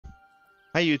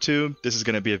Hi YouTube, this is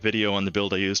going to be a video on the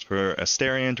build I used for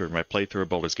Astarion during my playthrough of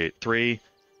Baldur's Gate 3.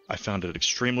 I found it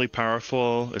extremely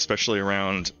powerful, especially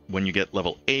around when you get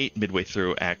level 8, midway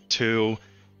through Act 2.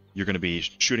 You're going to be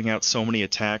shooting out so many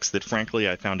attacks that frankly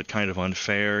I found it kind of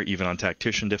unfair, even on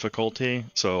Tactician difficulty,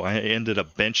 so I ended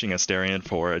up benching Astarion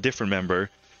for a different member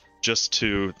just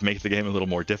to make the game a little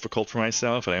more difficult for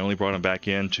myself, and I only brought him back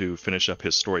in to finish up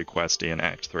his story quest in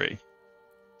Act 3.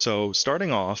 So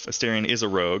starting off, Astarion is a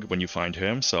rogue when you find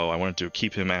him, so I wanted to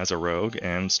keep him as a rogue,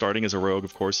 and starting as a rogue,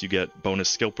 of course, you get bonus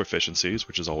skill proficiencies,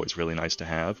 which is always really nice to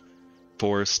have.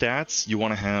 For stats, you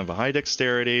want to have a high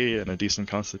dexterity and a decent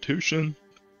constitution.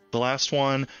 The last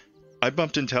one, I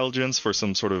bumped intelligence for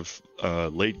some sort of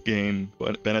late game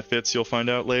benefits you'll find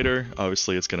out later.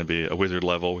 Obviously, it's going to be a wizard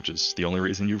level, which is the only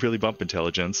reason you really bump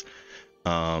intelligence.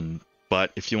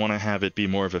 But if you want to have it be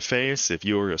more of a face, if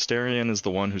your Astarion is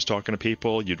the one who's talking to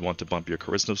people, you'd want to bump your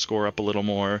charisma score up a little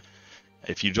more.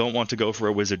 If you don't want to go for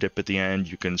a wizard dip at the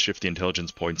end, you can shift the intelligence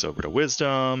points over to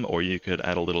wisdom, or you could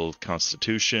add a little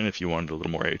constitution if you wanted a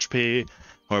little more HP.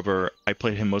 However, I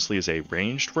played him mostly as a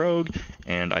ranged rogue,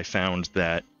 and I found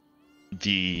that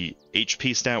the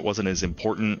HP stat wasn't as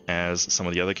important as some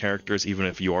of the other characters, even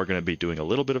if you are going to be doing a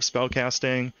little bit of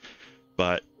spellcasting.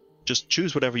 But just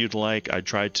choose whatever you'd like. I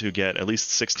tried to get at least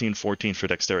 16, 14 for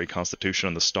Dexterity Constitution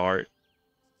on the start.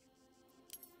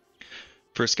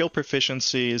 For skill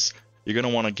proficiencies, you're going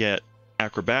to want to get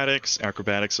Acrobatics.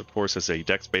 Acrobatics, of course, as a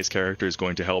Dex-based character, is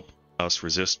going to help us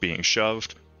resist being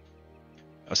shoved.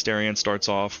 Astarion starts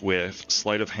off with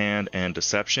Sleight of Hand and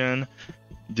Deception.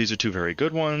 These are two very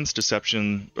good ones.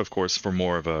 Deception, of course, for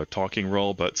more of a talking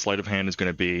role, but Sleight of Hand is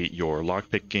going to be your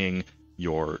lockpicking,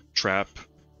 your trap,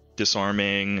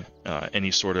 disarming,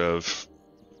 any sort of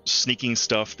sneaking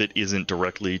stuff that isn't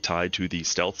directly tied to the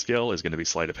stealth skill is going to be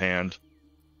Sleight of Hand.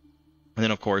 And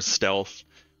then, of course, Stealth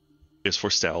is for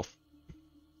stealth.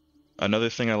 Another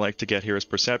thing I like to get here is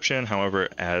Perception. However,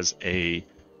 as a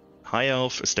High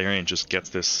Elf, Astarion just gets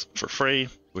this for free,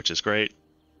 which is great.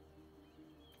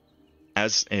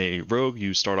 As a rogue,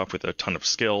 you start off with a ton of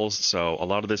skills, so a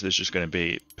lot of this is just going to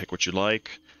be pick what you like.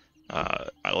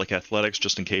 I like athletics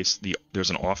just in case there's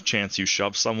an off chance you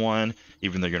shove someone,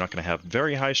 even though you're not going to have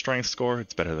very high strength score.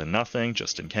 It's better than nothing,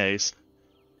 just in case.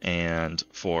 And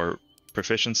for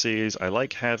proficiencies, I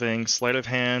like having Sleight of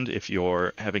Hand if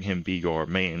you're having him be your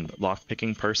main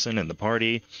lockpicking person in the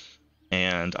party,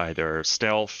 and either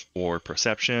Stealth or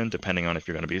Perception, depending on if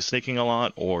you're going to be sneaking a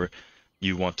lot or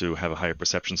you want to have a higher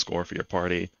perception score for your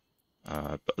party.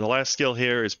 But the last skill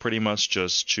here is pretty much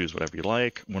just choose whatever you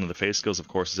like. One of the face skills, of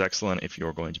course, is excellent if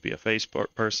you're going to be a face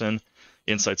person.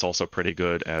 Insight's also pretty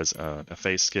good as a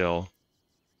face skill.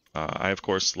 I, of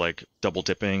course, like double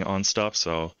dipping on stuff,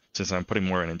 so since I'm putting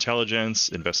more in intelligence,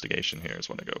 investigation here is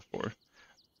what I go for.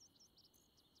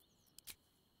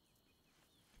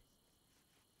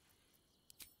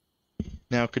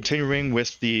 Now, continuing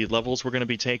with the levels we're going to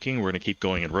be taking, we're going to keep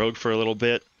going in Rogue for a little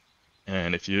bit.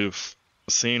 And if you've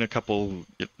seen a couple,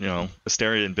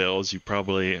 Astarion builds, you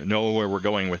probably know where we're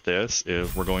going with this.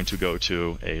 If we're going to go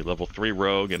to a level 3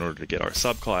 rogue in order to get our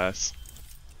subclass.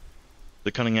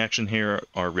 The cunning action here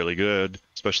are really good,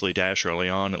 especially dash early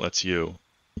on. It lets you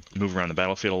move around the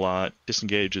battlefield a lot.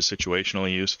 Disengage is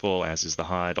situationally useful, as is the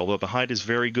hide. Although the hide is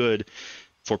very good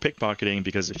for pickpocketing,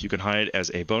 because if you can hide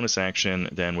as a bonus action,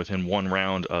 then within one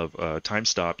round of time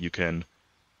stop, you can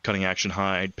cunning action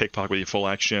hide, pickpocket with your full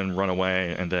action, run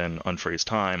away, and then unfreeze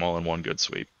time, all in one good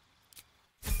sweep.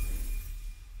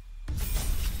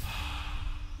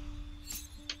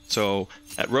 So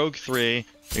at Rogue 3,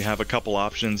 we have a couple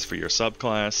options for your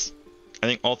subclass. I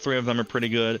think all three of them are pretty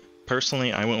good.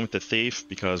 Personally, I went with the Thief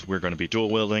because we're going to be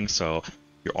dual wielding, so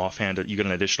your offhand, you get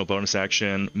an additional bonus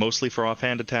action, mostly for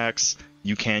offhand attacks.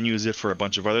 You can use it for a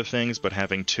bunch of other things, but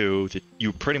having two that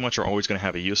you pretty much are always going to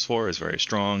have a use for is very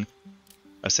strong.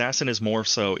 Assassin is more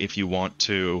so if you want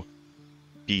to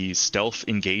be stealth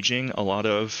engaging a lot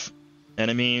of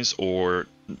enemies, or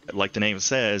like the name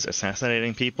says,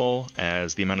 assassinating people,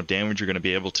 as the amount of damage you're going to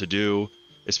be able to do,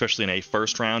 especially in a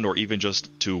first round, or even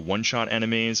just to one-shot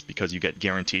enemies, because you get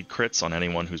guaranteed crits on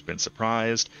anyone who's been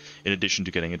surprised, in addition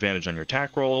to getting advantage on your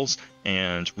attack rolls,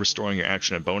 and restoring your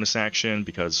action and bonus action,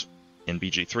 because in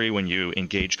BG3, when you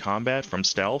engage combat from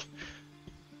stealth,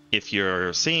 if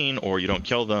you're seen or you don't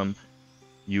kill them,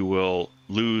 you will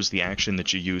lose the action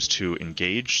that you use to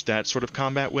engage that sort of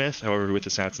combat with. However, with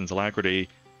Assassin's Alacrity,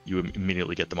 you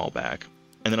immediately get them all back.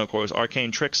 And then, of course,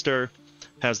 Arcane Trickster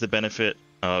has the benefit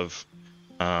of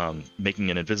making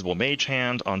an invisible mage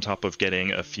hand on top of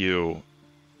getting a few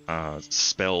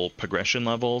spell progression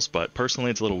levels, but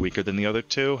personally it's a little weaker than the other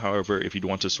two. However, if you'd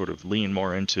want to sort of lean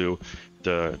more into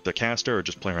the caster or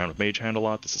just play around with Mage Hand a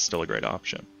lot, this is still a great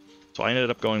option. So I ended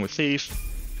up going with Thief,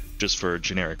 just for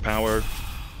generic power.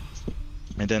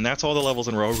 And then that's all the levels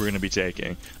in Rogue we're going to be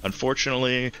taking.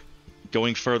 Unfortunately,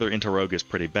 going further into Rogue is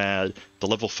pretty bad. The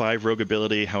level 5 Rogue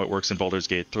ability, how it works in Baldur's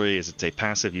Gate 3, is it's a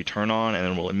passive you turn on and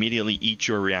then will immediately eat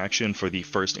your reaction for the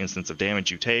first instance of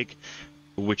damage you take,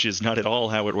 which is not at all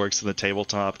how it works in the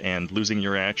tabletop, and losing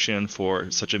your action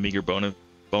for such a meager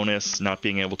bonus, not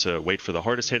being able to wait for the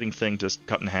hardest hitting thing to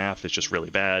cut in half is just really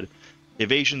bad.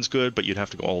 Evasion's good, but you'd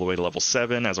have to go all the way to level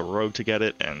 7 as a rogue to get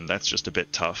it, and that's just a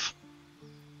bit tough.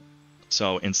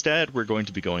 So instead, we're going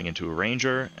to be going into a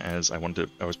ranger, as I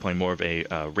was playing more of a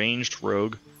ranged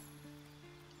rogue.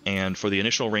 And for the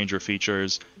initial ranger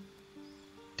features,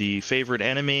 the favorite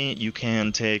enemy, you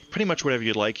can take pretty much whatever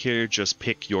you'd like here. Just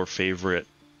pick your favorite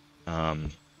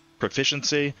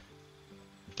proficiency.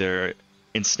 Their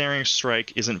Ensnaring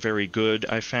Strike isn't very good,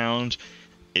 I found.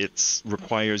 It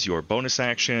requires your bonus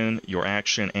action, your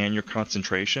action, and your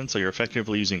concentration, so you're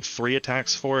effectively using 3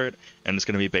 attacks for it, and it's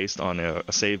going to be based on a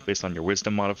save based on your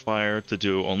wisdom modifier to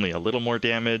do only a little more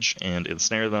damage and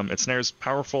ensnare them. Ensnare's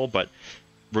powerful, but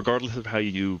regardless of how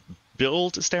you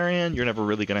build Astarion, you're never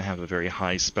really going to have a very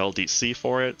high spell DC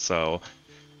for it, so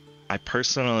I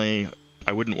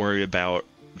wouldn't worry about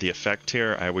the effect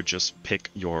here. I would just pick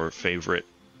your favorite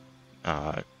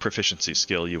proficiency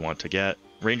skill you want to get.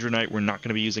 Ranger Knight, we're not going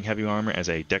to be using heavy armor. As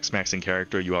a dex maxing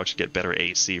character, you actually get better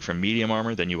AC from medium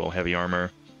armor than you will heavy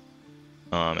armor.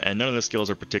 And none of the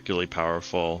skills are particularly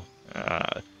powerful.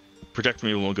 Protect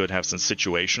Me will good have some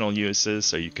situational uses,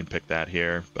 so you can pick that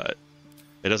here, but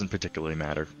it doesn't particularly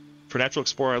matter. For Natural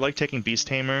Explorer, I like taking Beast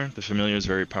Tamer. The familiar is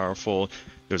very powerful.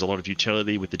 There's a lot of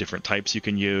utility with the different types you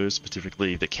can use,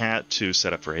 specifically the Cat to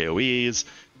set up for AoEs,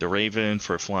 the Raven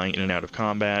for flying in and out of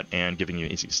combat and giving you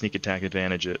easy sneak attack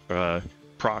advantage at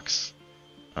procs.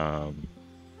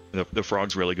 The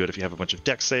Frog's really good if you have a bunch of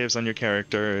dex saves on your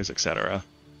characters, etc.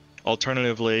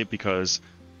 Alternatively, because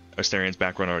Astarion's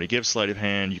background already gives Sleight of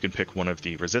Hand, you can pick one of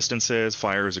the resistances.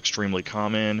 Fire is extremely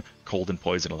common, cold and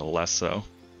poison a little less so.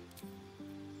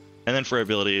 And then for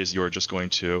abilities, you're just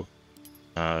going to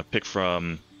pick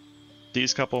from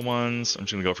these couple ones. I'm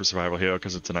just going to go for Survival Hero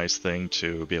because it's a nice thing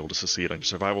to be able to succeed on your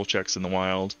survival checks in the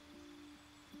wild.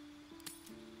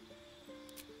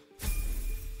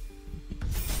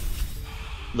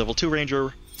 Level 2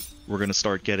 Ranger, we're going to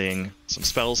start getting some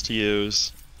spells to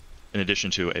use. In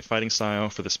addition to a fighting style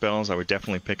for the spells, I would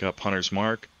definitely pick up Hunter's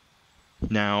Mark.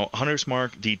 Now, Hunter's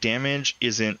Mark, the damage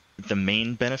isn't the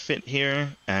main benefit here,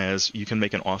 as you can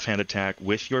make an offhand attack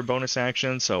with your bonus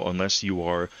action, so unless you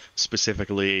are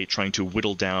specifically trying to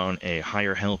whittle down a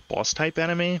higher health boss type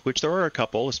enemy, which there are a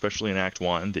couple, especially in Act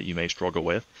 1, that you may struggle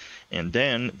with, and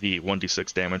then the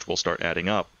 1d6 damage will start adding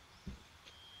up,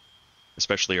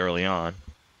 especially early on.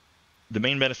 The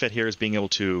main benefit here is being able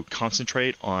to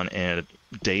concentrate on a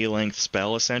day-length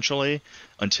spell, essentially,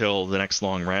 until the next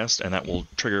long rest, and that will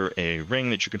trigger a ring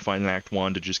that you can find in Act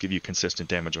 1 to just give you consistent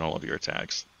damage on all of your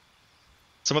attacks.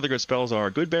 Some other good spells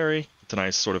are Goodberry. It's a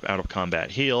nice sort of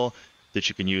out-of-combat heal that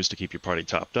you can use to keep your party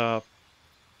topped up.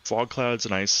 Fog Cloud's a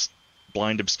nice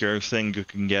blind obscure thing you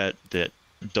can get that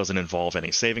doesn't involve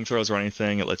any saving throws or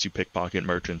anything. It lets you pickpocket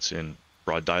merchants in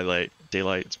broad daylight.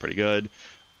 It's pretty good.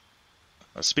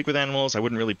 Speak with Animals, I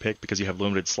wouldn't really pick because you have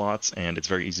limited slots and it's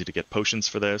very easy to get potions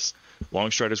for this.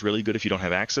 Longstride is really good if you don't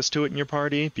have access to it in your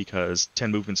party because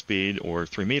 10 movement speed or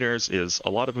 3 meters is a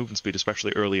lot of movement speed,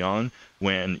 especially early on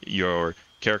when your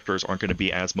characters aren't going to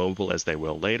be as mobile as they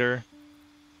will later.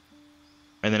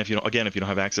 And then if you don't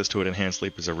have access to it, Enhanced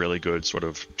Sleep is a really good sort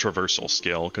of traversal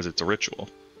skill because it's a ritual.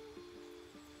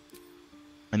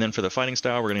 And then for the fighting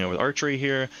style, we're going to go with Archery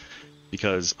here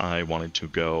because I wanted to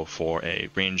go for a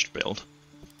ranged build.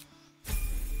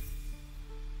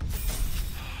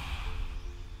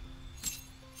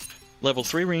 Level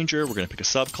 3 Ranger, we're going to pick a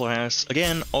subclass.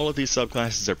 Again, all of these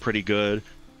subclasses are pretty good.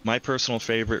 My personal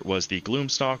favorite was the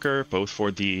Gloomstalker, both for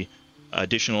the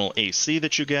additional AC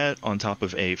that you get on top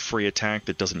of a free attack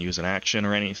that doesn't use an action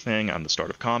or anything on the start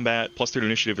of combat. Plus 3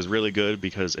 initiative is really good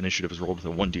because initiative is rolled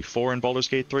with a 1d4 in Baldur's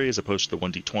Gate 3 as opposed to the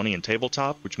 1d20 in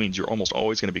tabletop, which means you're almost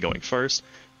always going to be going first,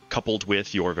 coupled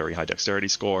with your very high dexterity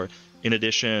score. In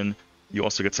addition, you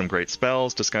also get some great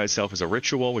spells. Disguise Self is a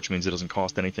ritual, which means it doesn't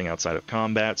cost anything outside of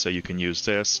combat, so you can use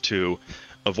this to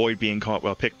avoid being caught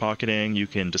while pickpocketing. You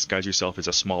can disguise yourself as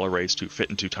a smaller race to fit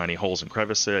into tiny holes and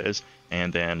crevices,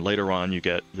 and then later on you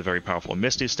get the very powerful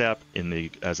Misty Step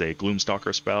as a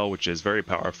Gloomstalker spell, which is very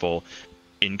powerful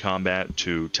in combat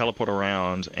to teleport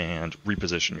around and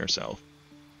reposition yourself.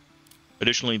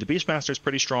 Additionally, the Beastmaster is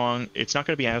pretty strong. It's not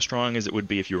going to be as strong as it would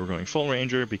be if you were going full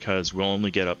Ranger, because we'll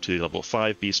only get up to level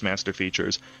 5 Beastmaster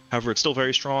features. However, it's still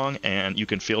very strong, and you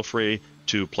can feel free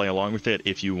to play along with it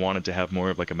if you wanted to have more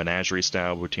of like a menagerie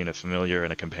style between a familiar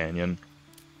and a companion.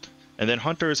 And then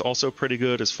Hunter is also pretty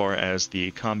good as far as the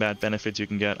combat benefits you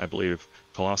can get. I believe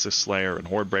Colossus Slayer and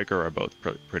Hordebreaker are both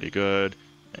pretty good.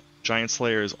 Giant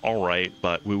Slayer is alright,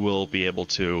 but we will be able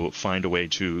to find a way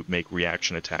to make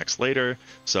reaction attacks later,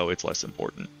 so it's less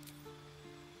important.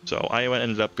 So I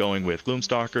ended up going with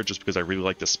Gloomstalker just because I really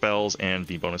like the spells and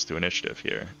the bonus to initiative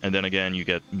here. And then again, you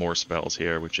get more spells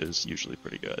here, which is usually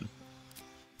pretty good.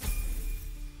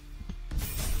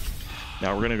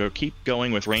 Now we're going to keep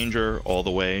going with Ranger all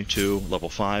the way to level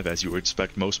 5. As you would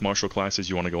expect most martial classes,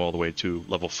 you want to go all the way to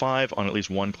level 5 on at least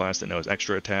one class that knows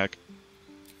extra attack.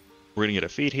 We're going to get a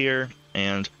feat here,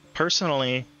 and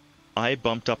personally, I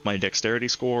bumped up my dexterity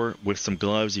score with some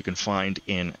gloves you can find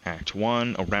in Act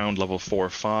 1 around level 4 or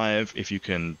 5 if you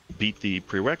can beat the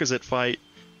prerequisite fight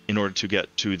in order to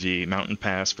get to the mountain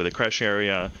pass for the Kresh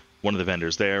area. One of the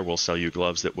vendors there will sell you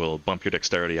gloves that will bump your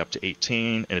dexterity up to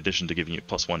 18 in addition to giving you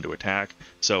 +1 to attack.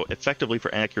 So effectively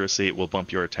for accuracy, it will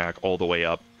bump your attack all the way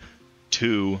up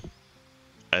to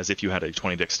as if you had a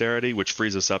 20 dexterity, which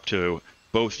frees us up to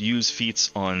both use feats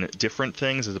on different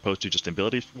things as opposed to just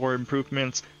ability score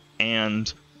improvements,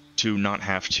 and to not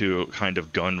have to kind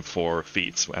of gun for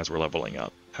feats as we're leveling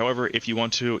up. However, if you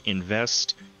want to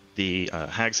invest the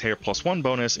Hag's Hair +1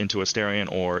 bonus into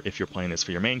Astarion, or if you're playing this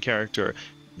for your main character,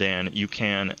 then you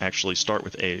can actually start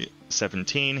with a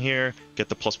 17 here, get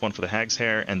the +1 for the Hag's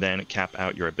Hair, and then cap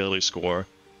out your ability score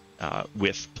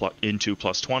into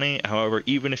 +20. However,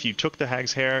 even if you took the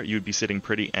Hag's Hair, you'd be sitting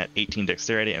pretty at 18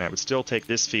 dexterity, and I would still take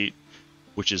this feat,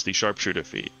 which is the Sharpshooter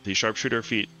feat. The Sharpshooter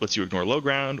feat lets you ignore low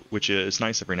ground, which is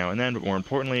nice every now and then, but more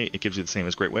importantly, it gives you the same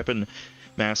as Great Weapon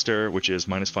Master, which is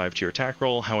 -5 to your attack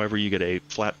roll. However, you get a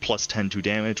flat +10 to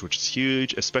damage, which is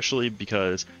huge, especially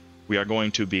because we are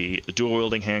going to be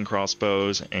dual-wielding hand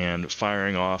crossbows and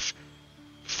firing off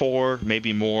 4,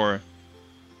 maybe more,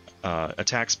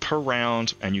 attacks per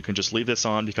round, and you can just leave this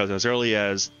on because as early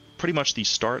as pretty much the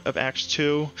start of Act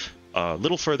 2, a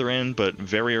little further in, but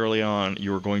very early on,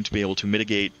 you are going to be able to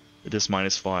mitigate this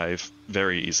 -5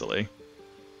 very easily.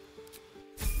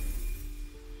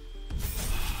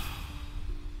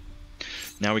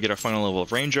 Now we get our final level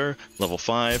of Ranger, level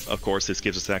 5. Of course, this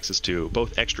gives us access to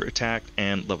both extra attack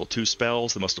and level 2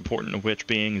 spells, the most important of which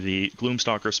being the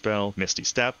Gloomstalker spell, Misty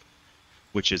Step,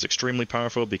 which is extremely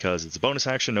powerful because it's a bonus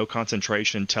action, no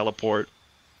concentration, teleport.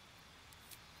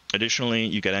 Additionally,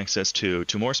 you get access to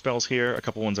 2 more spells here. A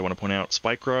couple ones I want to point out.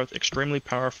 Spike Growth, extremely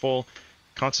powerful.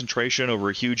 Concentration over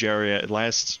a huge area. It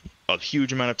lasts a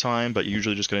huge amount of time, but you're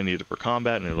usually just going to need it for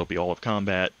combat, and it'll be all of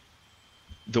combat.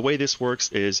 The way this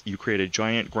works is you create a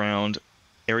giant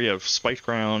area of spiked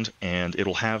ground, and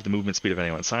it'll have the movement speed of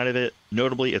anyone inside of it.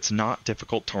 Notably, it's not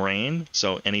difficult terrain,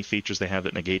 so any features they have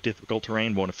that negate difficult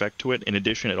terrain won't affect to it. In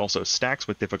addition, it also stacks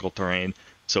with difficult terrain,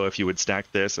 so if you would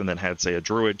stack this and then had, say, a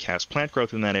druid cast plant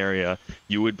growth in that area,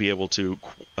 you would be able to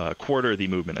quarter the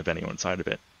movement of anyone inside of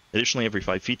it. Additionally, every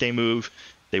 5 feet they move,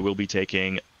 they will be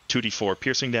taking 2d4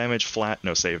 piercing damage, flat,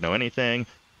 no save, no anything.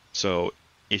 So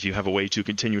if you have a way to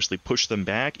continuously push them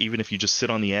back, even if you just sit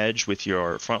on the edge with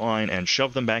your front line and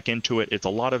shove them back into it, it's a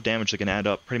lot of damage that can add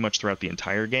up pretty much throughout the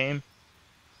entire game.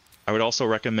 I would also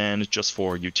recommend, just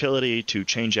for utility, to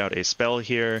change out a spell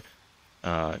here,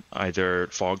 either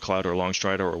Fog Cloud or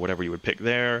Longstrider or whatever you would pick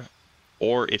there.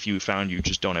 Or if you found you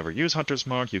just don't ever use Hunter's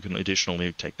Mark, you can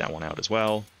additionally take that one out as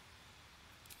well.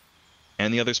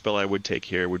 And the other spell I would take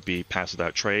here would be Pass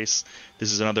Without Trace.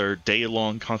 This is another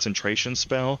day-long concentration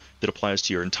spell that applies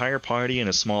to your entire party in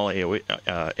a small area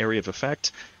of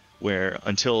effect, where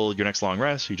until your next long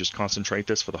rest, you just concentrate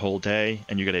this for the whole day,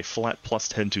 and you get a flat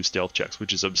 +10 to stealth checks,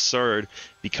 which is absurd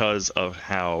because of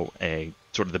how a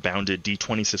sort of the bounded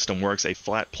D20 system works. A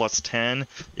flat +10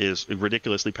 is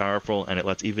ridiculously powerful, and it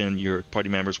lets even your party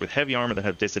members with heavy armor that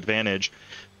have disadvantage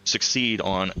succeed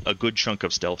on a good chunk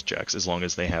of stealth checks as long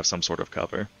as they have some sort of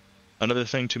cover. Another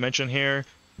thing to mention here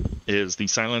is the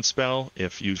Silence spell.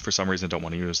 If you, for some reason, don't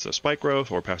want to use the Spike Growth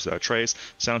or Pass Without Trace,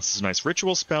 Silence is a nice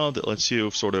ritual spell that lets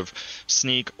you sort of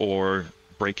sneak or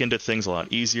break into things a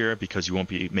lot easier because you won't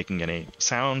be making any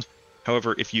sound.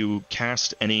 However, if you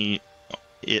cast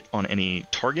it on any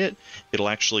target, it'll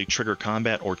actually trigger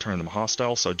combat or turn them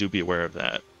hostile, so do be aware of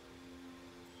that.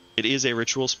 It is a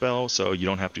ritual spell, so you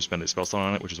don't have to spend a spell slot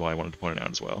on it, which is why I wanted to point it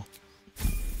out as well.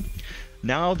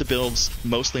 Now the build's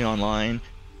mostly online.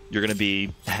 You're going to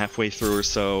be halfway through or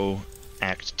so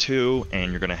Act 2,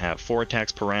 and you're going to have 4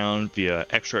 attacks per round via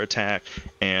extra attack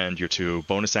and your 2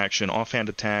 bonus action offhand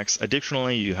attacks.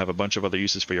 Additionally, you have a bunch of other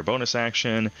uses for your bonus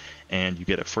action, and you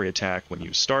get a free attack when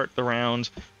you start the round.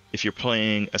 If you're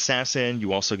playing Assassin,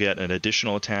 you also get an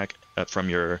additional attack from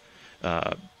your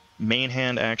main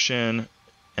hand action,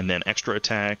 and then extra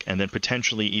attack, and then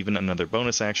potentially even another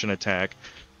bonus action attack.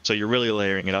 So you're really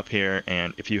layering it up here,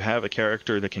 and if you have a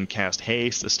character that can cast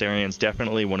haste, Astarion's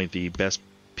definitely one of the best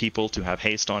people to have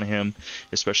haste on him,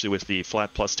 especially with the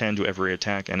flat +10 to every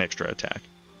attack and extra attack.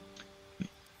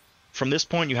 From this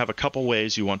point, you have a couple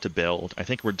ways you want to build. I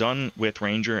think we're done with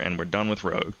Ranger and we're done with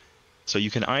Rogue. So you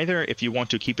can either, if you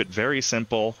want to keep it very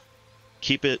simple,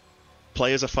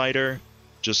 play as a fighter,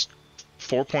 just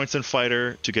 4 points in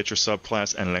fighter to get your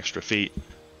subclass and an extra feat.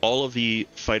 All of the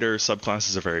fighter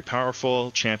subclasses are very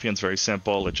powerful. Champion's very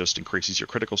simple, it just increases your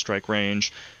critical strike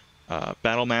range.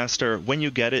 Battle Master, when you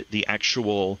get it, the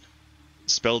actual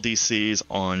spell DCs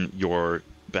on your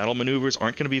battle maneuvers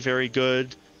aren't going to be very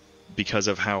good because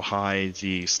of how high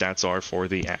the stats are for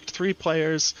the Act 3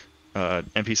 players,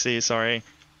 NPCs, sorry.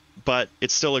 But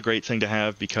it's still a great thing to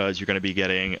have because you're going to be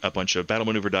getting a bunch of battle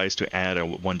maneuver dice to add a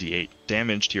 1d8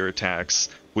 damage to your attacks,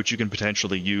 which you can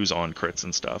potentially use on crits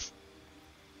and stuff.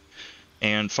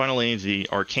 And finally, the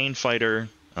Arcane Fighter,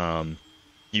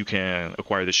 you can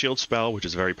acquire the Shield spell, which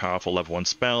is a very powerful level 1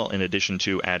 spell, in addition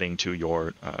to adding to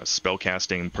your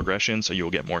spellcasting progression, so you'll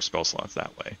get more spell slots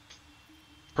that way.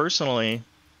 Personally,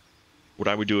 what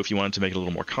I would do if you wanted to make it a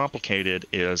little more complicated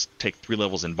is take 3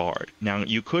 levels in Bard. Now,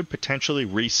 you could potentially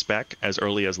respec as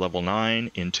early as level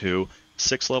 9 into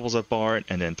 6 levels of Bard,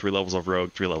 and then 3 levels of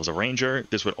Rogue, 3 levels of Ranger.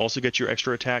 This would also get your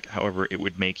extra attack, however, it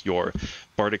would make your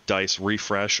Bardic dice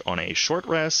refresh on a short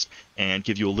rest, and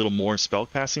give you a little more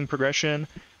spellcasting progression.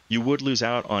 You would lose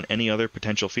out on any other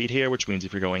potential feat here, which means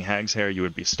if you're going Hag's Hair, you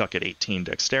would be stuck at 18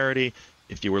 Dexterity.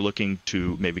 If you were looking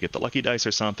to maybe get the Lucky Dice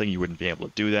or something, you wouldn't be able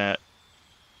to do that.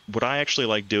 What I actually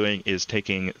like doing is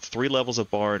taking 3 levels of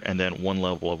Bard and then 1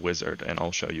 level of Wizard, and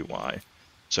I'll show you why.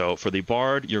 So for the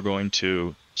Bard, you're going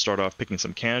to start off picking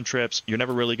some cantrips. You're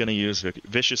never really going to use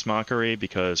Vicious Mockery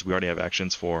because we already have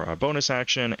actions for our bonus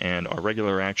action and our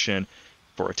regular action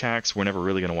for attacks. We're never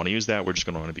really going to want to use that. We're just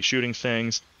going to want to be shooting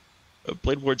things.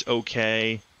 Blade Ward's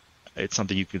okay. It's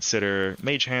something you consider.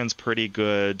 Mage Hand's pretty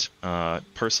good.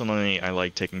 Personally, I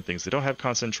like taking things that don't have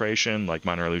concentration, like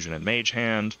Minor Illusion and Mage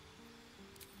Hand.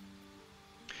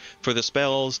 For the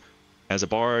spells, as a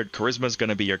Bard, Charisma's going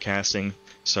to be your casting,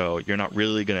 so you're not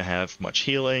really going to have much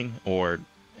healing or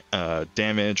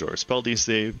damage or spell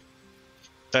DC.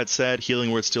 That said,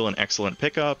 Healing Word's still an excellent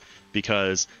pickup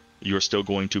because you're still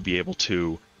going to be able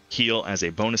to heal as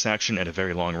a bonus action at a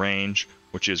very long range,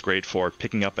 which is great for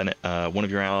picking up one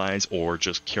of your allies or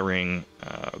just curing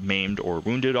maimed or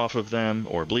wounded off of them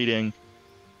or bleeding.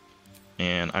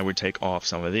 And I would take off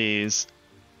some of these.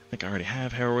 I think I already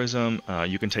have Heroism.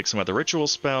 You can take some other ritual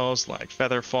spells like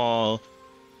Featherfall,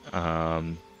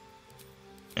 and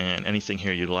anything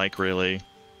here you like, really.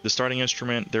 The starting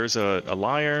instrument, there's a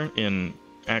Lyre in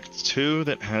Act 2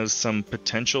 that has some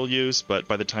potential use, but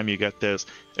by the time you get this,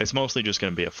 it's mostly just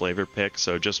going to be a flavor pick,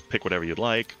 so just pick whatever you'd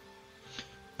like.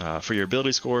 For your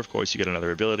ability score, of course, you get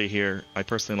another ability here. I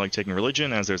personally like taking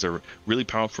Religion, as there's a really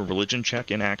powerful Religion check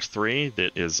in Act 3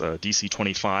 that is DC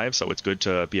 25, so it's good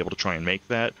to be able to try and make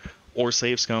that. Or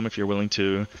Save Scum if you're willing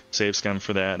to save Scum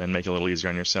for that and make it a little easier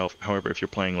on yourself. However, if you're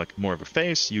playing like more of a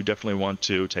face, you definitely want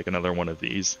to take another one of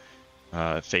these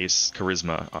face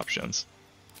Charisma options.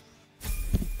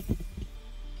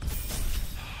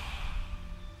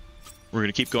 We're going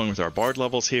to keep going with our Bard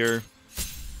levels here.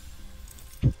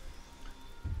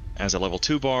 As a level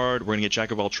 2 Bard, we're going to get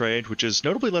Jack of all Trade, which is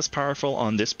notably less powerful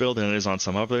on this build than it is on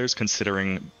some others,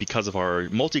 considering because of our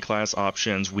multi-class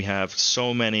options, we have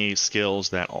so many skills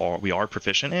that we are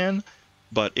proficient in,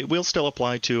 but it will still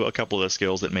apply to a couple of the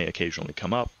skills that may occasionally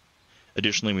come up.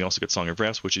 Additionally, we also get Song of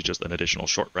Rest, which is just an additional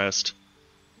short rest.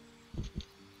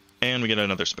 And we get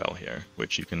another spell here,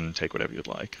 which you can take whatever you'd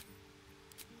like.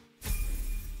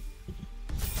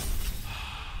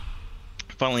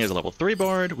 Finally, as a level 3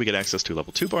 Bard, we get access to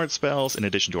level 2 Bard spells in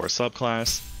addition to our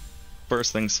subclass.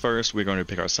 First things first, we're going to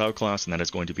pick our subclass, and that is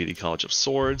going to be the College of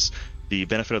Swords. The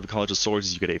benefit of the College of Swords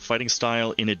is you get a fighting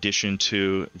style in addition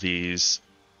to these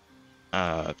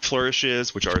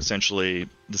flourishes, which are essentially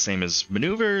the same as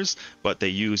maneuvers, but they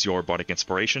use your Bardic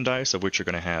Inspiration dice, of which you're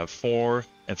going to have 4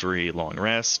 every long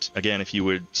rest. Again, if you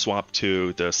would swap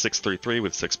to the 6-3-3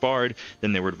 with 6 Bard,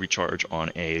 then they would recharge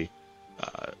on a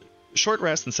short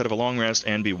rest instead of a long rest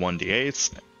and be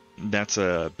 1d8s. That's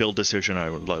a build decision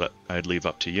I'd leave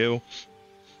up to you.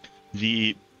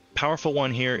 The powerful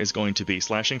one here is going to be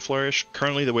Slashing Flourish.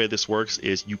 Currently, the way this works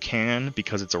is you can,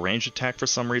 because it's a ranged attack for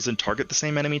some reason, target the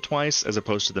same enemy twice, as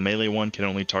opposed to the melee one can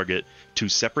only target 2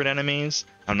 separate enemies.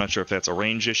 I'm not sure if that's a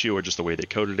range issue or just the way they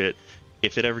coded it.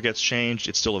 If it ever gets changed,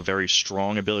 it's still a very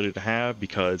strong ability to have,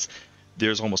 because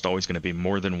there's almost always going to be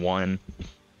more than one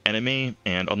enemy,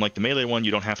 and unlike the melee one,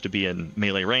 you don't have to be in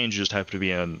melee range, you just have to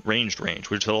be in ranged range,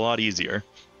 which is a lot easier.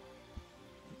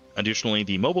 Additionally,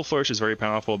 the Mobile Flourish is very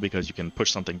powerful because you can push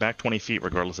something back 20 feet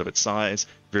regardless of its size.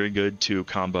 Very good to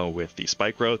combo with the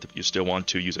Spike Growth if you still want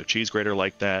to use a cheese grater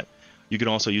like that. You can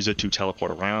also use it to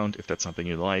teleport around if that's something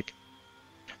you like.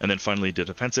 And then finally, the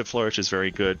Defensive Flourish is very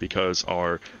good because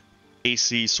our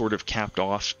AC sort of capped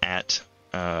off at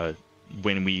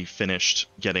when we finished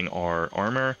getting our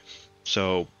armor.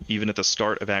 So even at the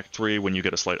start of Act 3, when you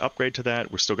get a slight upgrade to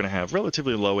that, we're still going to have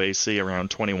relatively low AC, around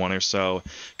 21 or so,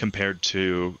 compared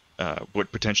to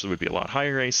what potentially would be a lot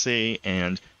higher AC,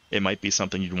 and it might be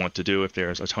something you'd want to do if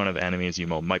there's a ton of enemies you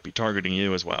might be targeting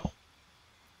you as well.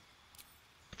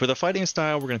 For the fighting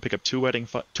style, we're going to pick up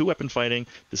two-weapon fighting.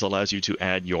 This allows you to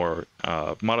add your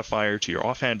modifier to your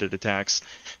offhanded attacks.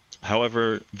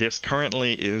 However, this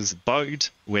currently is bugged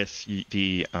with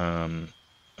the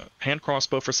hand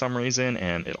crossbow for some reason,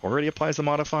 and it already applies the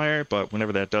modifier, but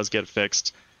whenever that does get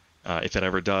fixed, if it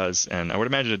ever does, and I would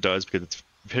imagine it does because it's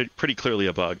pretty clearly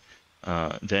a bug,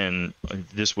 then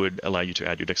this would allow you to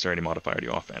add your dexterity modifier to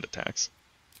your offhand attacks.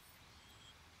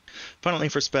 Finally,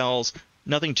 for spells,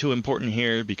 nothing too important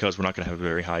here because we're not going to have a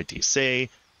very high DC.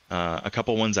 A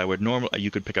couple ones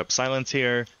you could pick up Silence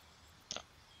here.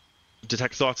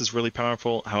 Detect Thoughts is really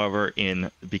powerful. However,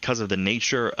 because of the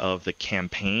nature of the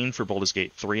campaign for Baldur's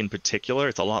Gate 3 in particular,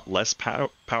 it's a lot less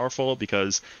powerful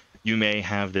because you may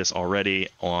have this already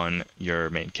on your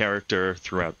main character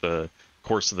throughout the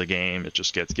course of the game. It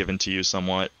just gets given to you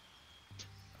somewhat.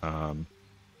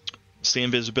 See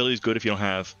Invisibility is good if you don't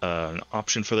have an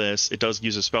option for this. It does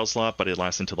use a spell slot, but it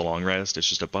lasts into the long rest. It's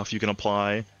just a buff you can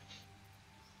apply.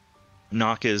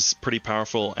 Knock is pretty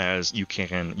powerful as you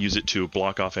can use it to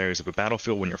block off areas of a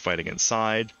battlefield when you're fighting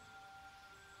inside.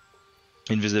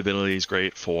 Invisibility is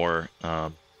great for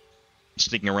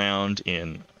sneaking around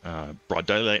in broad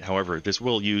daylight. However, this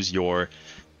will use your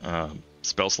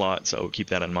spell slot, so keep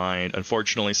that in mind.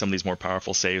 Unfortunately, some of these more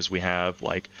powerful saves we have,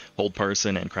 like Hold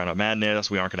Person and Crown of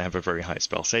Madness, we aren't going to have a very high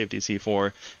spell save DC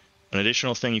for. An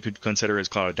additional thing you could consider is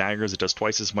Cloud of Daggers. It does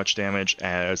twice as much damage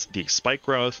as the Spike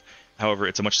Growth. However,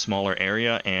 it's a much smaller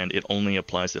area, and it only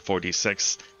applies to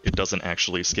 4d6. It doesn't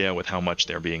actually scale with how much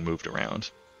they're being moved around.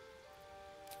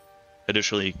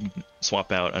 Additionally,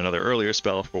 swap out another earlier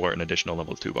spell for an additional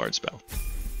level 2 Bard spell.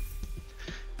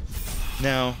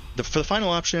 Now, for the final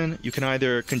option, you can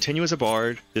either continue as a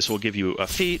Bard. This will give you a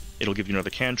feat, it'll give you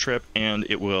another cantrip, and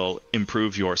it will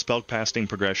improve your spellcasting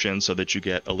progression so that you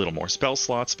get a little more spell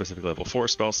slots, specifically level 4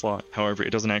 spell slot. However, it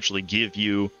doesn't actually give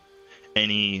you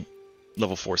any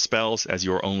level 4 spells, as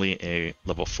you're only a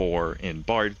level 4 in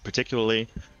Bard particularly.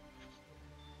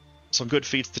 Some good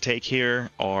feats to take here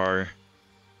are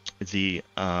the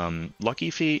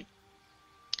Lucky feat.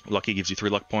 Lucky gives you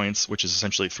 3 luck points, which is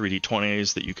essentially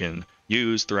 3d20s that you can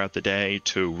use throughout the day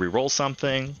to reroll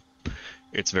something.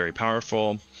 It's very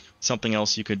powerful. Something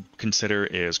else you could consider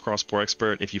is Crossbow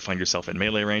Expert. If you find yourself in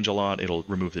melee range a lot, it'll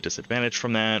remove the disadvantage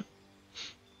from that.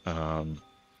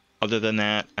 Other than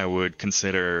that, I would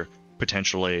consider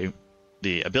potentially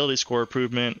the ability score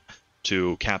improvement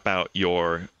to cap out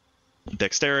your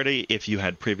dexterity. If you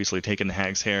had previously taken the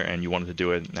Hag's Hair and you wanted to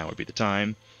do it, now would be the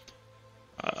time.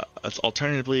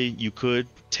 Alternatively, you could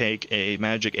take a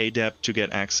Magic Adept to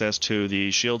get access to the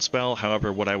shield spell.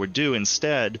 However, what I would do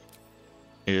instead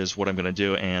is what I'm going to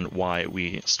do, and why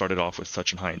we started off with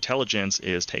such a high intelligence,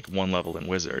 is take 1 level in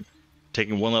Wizard.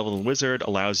 Taking 1 level in Wizard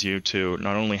allows you to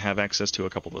not only have access to a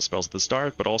couple of the spells at the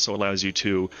start, but also allows you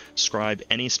to scribe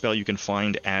any spell you can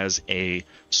find as a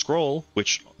scroll,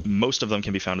 which most of them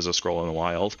can be found as a scroll in the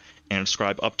wild, and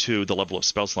scribe up to the level of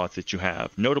spell slots that you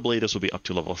have. Notably, this will be up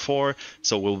to level 4,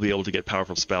 so we'll be able to get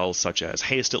powerful spells such as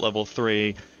Haste at level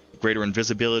 3, Greater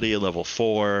Invisibility at level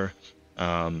 4,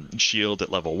 Shield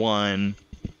at level 1,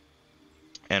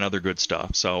 and other good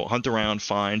stuff. So hunt around,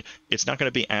 find. It's not going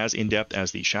to be as in-depth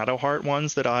as the Shadowheart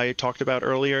ones that I talked about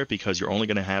earlier, because you're only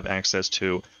going to have access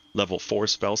to level 4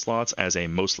 spell slots as a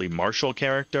mostly martial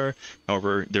character.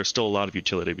 However, there's still a lot of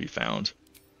utility to be found.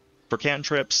 For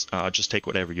cantrips, just take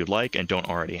whatever you'd like and don't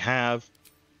already have.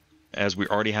 As we're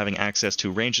already having access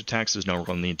to ranged attacks, there's no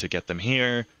real need to get them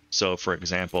here. So, for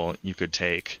example, you could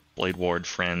take Blade Ward,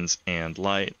 Friends, and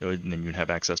Light, and then you'd have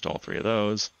access to all 3 of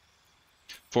those.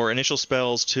 For initial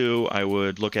spells, too, I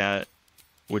would look at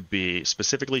would be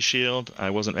specifically shield. I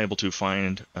wasn't able to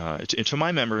find, to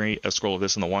my memory, a scroll of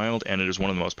this in the wild, and it is one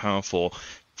of the most powerful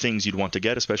things you'd want to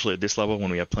get, especially at this level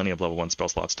when we have plenty of level 1 spell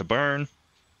slots to burn.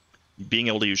 Being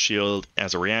able to use shield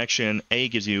as a reaction,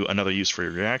 gives you another use for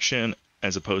your reaction,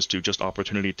 as opposed to just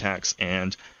opportunity attacks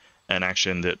and an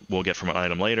action that we'll get from an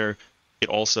item later. It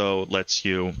also lets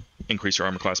you increase your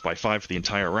armor class by 5 for the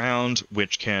entire round,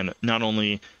 which can not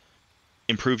only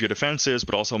improve your defenses,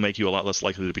 but also make you a lot less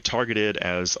likely to be targeted,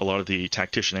 as a lot of the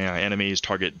Tactician AI enemies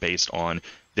target based on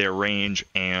their range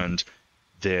and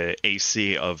the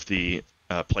AC of the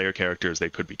player characters they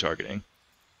could be targeting.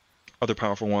 Other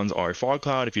powerful ones are Fog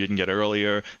Cloud if you didn't get it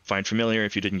earlier, Find Familiar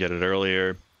if you didn't get it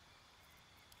earlier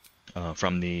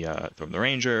from the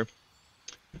Ranger.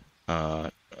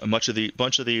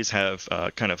 Bunch of these have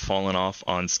kind of fallen off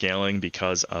on scaling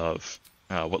because of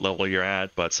what level you're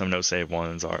at, but some no-save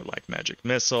ones are like Magic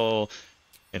Missile,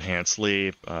 Enhanced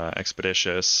Leap,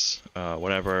 Expeditious,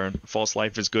 whatever. False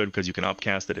Life is good because you can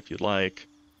upcast it if you'd like.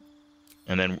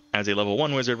 And then as a level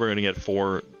 1 wizard, we're going to get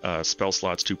 4 spell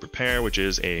slots to prepare, which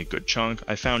is a good chunk.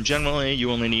 I found generally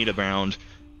you only need around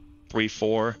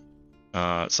 3-4.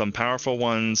 Some powerful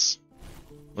ones.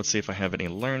 Let's see if I have any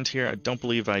learned here. I don't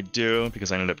believe I do,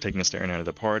 because I ended up taking Astarion out of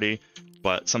the party.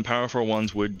 But some powerful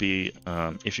ones would be,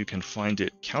 if you can find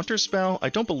it, Counterspell. I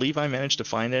don't believe I managed to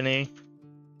find any.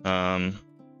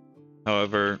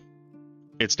 However,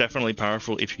 it's definitely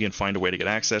powerful if you can find a way to get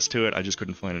access to it. I just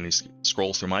couldn't find any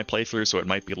scrolls through my playthrough, so it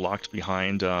might be locked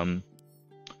behind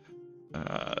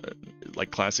like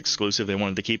class exclusive. They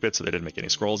wanted to keep it, so they didn't make any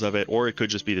scrolls of it. Or it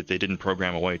could just be that they didn't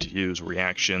program a way to use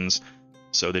reactions,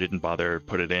 so they didn't bother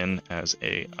put it in as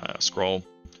a scroll.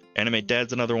 Animate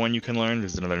Dead's another one you can learn.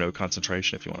 There's another no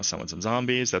concentration if you want to summon some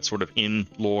zombies. That's sort of in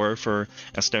lore for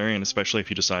Astarion, especially if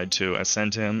you decide to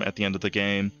ascend him at the end of the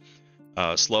game.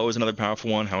 Slow is another powerful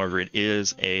one. However, it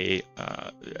is a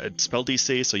spell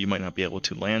DC, so you might not be able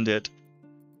to land it.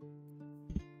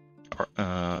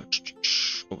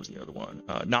 What was the other one?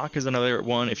 Knock is another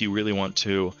one if you really want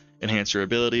to enhance your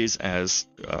abilities as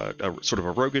a sort of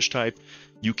a roguish type.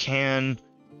 You can.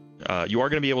 You are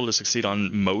going to be able to succeed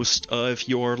on most of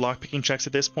your lockpicking checks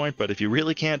at this point, but if you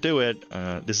really can't do it,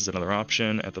 this is another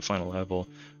option at the final level.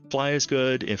 Fly is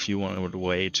good if you want a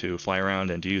way to fly around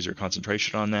and to use your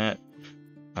concentration on that.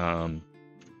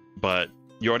 But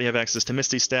you already have access to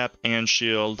Misty Step and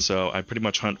Shield, so I pretty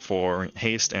much hunt for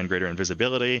haste and greater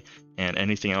invisibility, and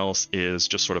anything else is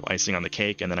just sort of icing on the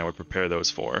cake, and then I would prepare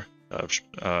those for.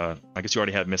 I guess you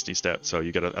already have Misty Step, so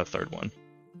you get a third one.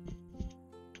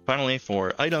 Finally,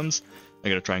 for items, I'm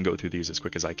going to try and go through these as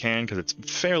quick as I can because it's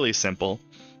fairly simple.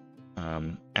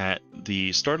 At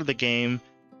the start of the game,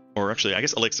 or actually, I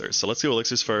guess Elixirs. So let's do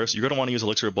Elixirs first. You're going to want to use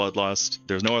Elixir of Bloodlust.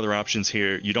 There's no other options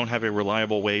here. You don't have a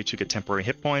reliable way to get temporary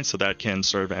hit points, so that can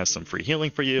serve as some free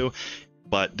healing for you.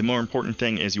 But the more important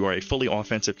thing is you are a fully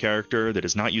offensive character that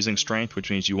is not using strength, which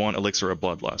means you want Elixir of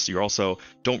Bloodlust. You also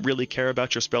don't really care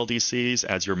about your spell DCs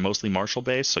as you're mostly martial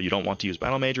based, so you don't want to use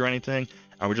Battle Mage or anything.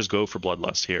 I would just go for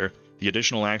Bloodlust here. The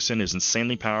additional action is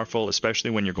insanely powerful,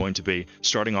 especially when you're going to be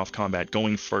starting off combat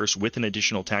going first with an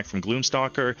additional attack from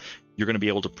Gloomstalker. You're going to be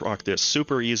able to proc this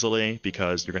super easily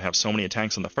because you're going to have so many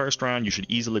attacks in the first round. You should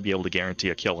easily be able to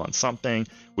guarantee a kill on something,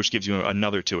 which gives you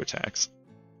another 2 attacks.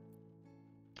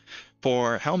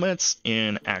 For helmets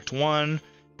in Act 1,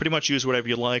 pretty much use whatever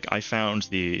you like. I found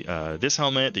the this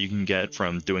helmet that you can get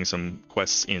from doing some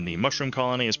quests in the Mushroom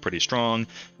Colony is pretty strong.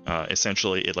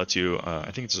 Essentially, it lets you,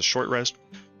 I think it's a short rest,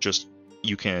 just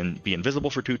you can be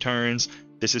invisible for 2 turns.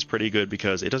 This is pretty good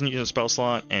because it doesn't use a spell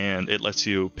slot, and it lets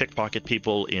you pickpocket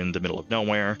people in the middle of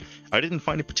nowhere. I didn't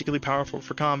find it particularly powerful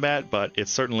for combat, but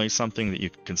it's certainly something that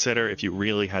you could consider if you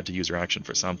really had to use your action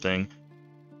for something.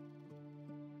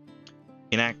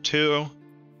 In Act 2,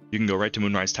 you can go right to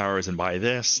Moonrise Towers and buy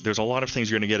this. There's a lot of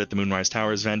things you're going to get at the Moonrise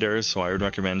Towers vendors, so I would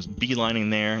recommend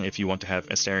beelining there if you want to have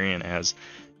Astarion as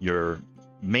your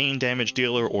main damage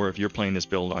dealer, or if you're playing this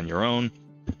build on your own.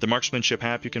 The Marksmanship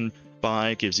Hat you can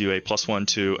buy gives you a +1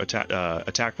 to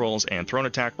attack rolls and thrown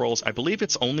attack rolls. I believe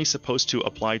it's only supposed to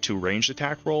apply to ranged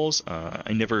attack rolls.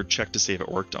 I never checked to see if it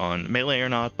worked on melee or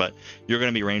not, but you're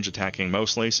going to be ranged attacking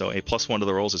mostly, so a +1 to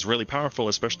the rolls is really powerful,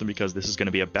 especially because this is going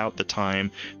to be about the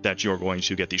time that you're going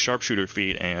to get the sharpshooter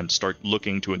feat and start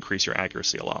looking to increase your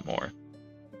accuracy a lot more.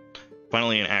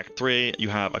 Finally, in Act 3, you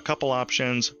have a couple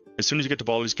options. As soon as you get to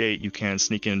Baldur's Gate, you can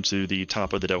sneak into the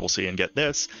top of the Devil Sea and get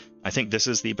this. I think this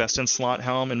is the best in slot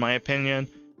helm, in my opinion.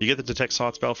 You get the Detect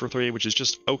Slot spell for 3, which is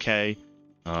just okay.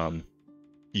 Based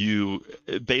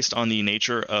on the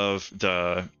nature of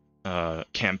the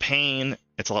campaign,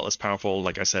 It's a lot less powerful,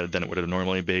 like I said, than it would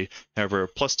normally be. However,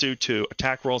 +2 to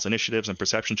attack rolls, initiatives, and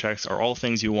perception checks are all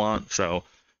things you want, so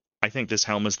I think this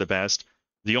helm is the best.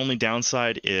 The only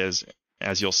downside is,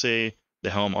 as you'll see,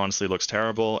 the helm honestly looks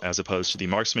terrible, as opposed to the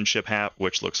marksmanship hat,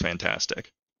 which looks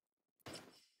fantastic.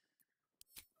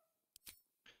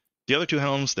 The other two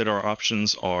helms that are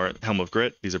options are Helm of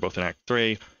Grit. These are both in Act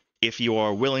 3. If you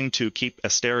are willing to keep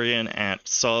Astarion at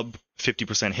sub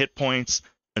 50% hit points,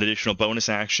 an additional bonus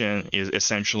action is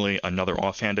essentially another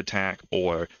offhand attack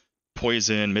or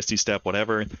poison, misty step,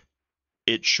 whatever.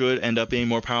 It should end up being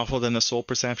more powerful than the soul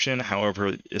perception.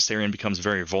 However, Astarion becomes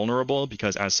very vulnerable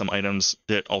because as some items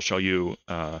that I'll show you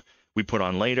we put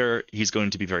on later, he's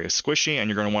going to be very squishy, and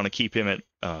you're going to want to keep him at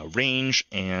range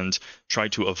and try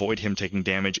to avoid him taking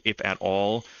damage if at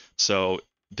all. So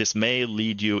this may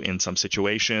lead you in some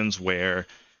situations where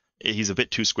he's a bit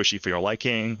too squishy for your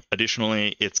liking.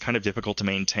 Additionally, it's kind of difficult to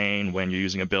maintain when you're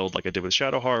using a build like I did with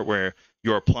Shadowheart, where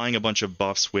you're applying a bunch of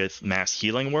buffs with Mass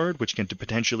Healing Word, which can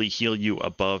potentially heal you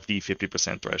above the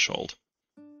 50% threshold.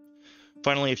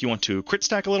 Finally, if you want to crit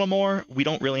stack a little more, we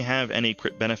don't really have any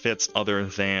crit benefits other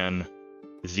than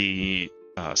the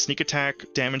sneak attack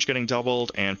damage getting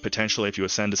doubled, and potentially if you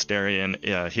ascend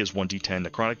Astarion, his 1d10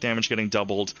 necrotic damage getting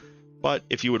doubled. But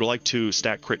if you would like to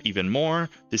stack crit even more,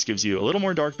 this gives you a little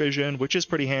more dark vision, which is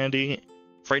pretty handy,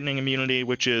 frightening immunity,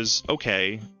 which is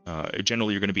okay.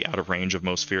 Generally, you're going to be out of range of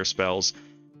most fear spells,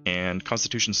 and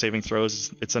Constitution saving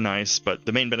throws, it's a nice, but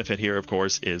the main benefit here, of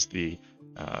course, is the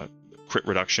crit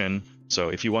reduction. So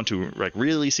if you want to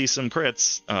really see some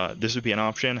crits, this would be an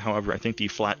option. However, I think the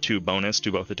flat 2 bonus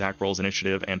to both attack rolls,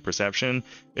 initiative, and perception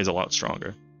is a lot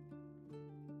stronger.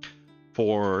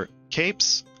 For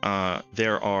capes,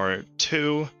 there are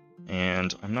 2,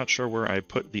 and I'm not sure where I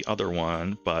put the other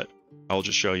one, but I'll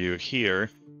just show you here.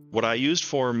 What I used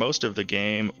for most of the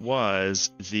game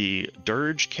was the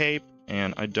Dirge cape,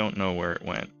 and I don't know where it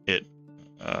went.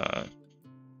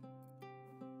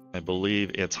 I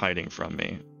believe it's hiding from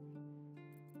me.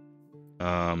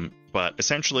 But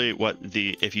essentially,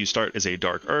 if you start as a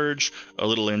Dark Urge, a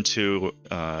little into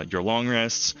your long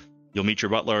rests, you'll meet your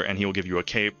butler, and he will give you a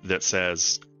cape that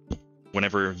says,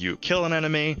 whenever you kill an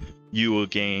enemy, you will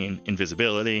gain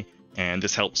invisibility, and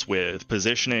this helps with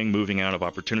positioning, moving out of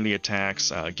opportunity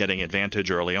attacks, getting advantage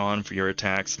early on for your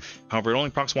attacks. However, it only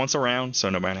procs once a round, so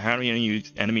no matter how many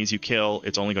enemies you kill,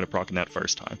 it's only going to proc in that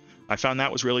first time. I found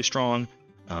that was really strong,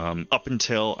 up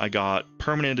until I got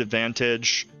permanent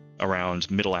advantage around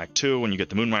middle Act 2 when you get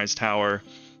the Moonrise Tower.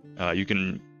 You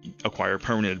can acquire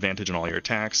permanent advantage on all your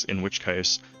attacks, in which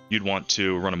case you'd want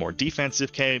to run a more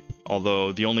defensive cape,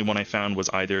 although the only one I found was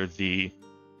either the...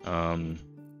 I'm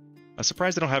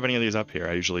surprised I don't have any of these up here,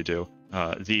 I usually do.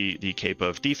 The cape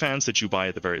of defense that you buy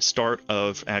at the very start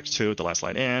of Act 2, the last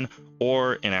light in,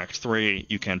 or in Act 3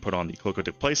 you can put on the Cloak of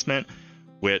Displacement,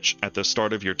 which at the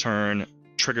start of your turn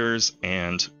triggers,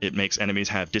 and it makes enemies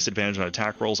have disadvantage on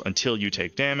attack rolls until you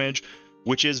take damage,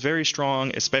 which is very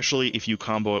strong, especially if you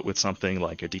combo it with something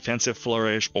like a defensive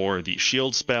flourish or the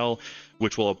shield spell,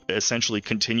 which will essentially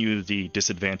continue the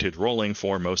disadvantage rolling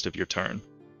for most of your turn.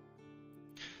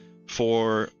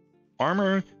 For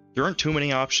armor, there aren't too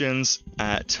many options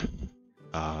at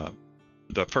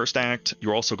the first act.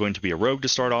 You're also going to be a rogue to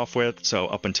start off with, so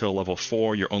up until level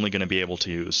 4 you're only going to be able to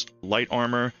use light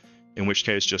armor, in which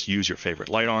case just use your favorite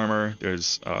light armor.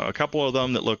 There's a couple of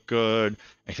them that look good.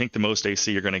 I think the most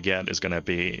AC you're going to get is going to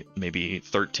be maybe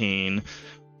 13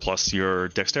 plus your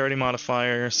dexterity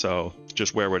modifier, so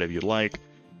just wear whatever you like.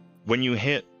 When you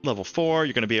hit level 4,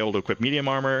 you're going to be able to equip medium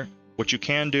armor. What you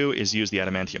can do is use the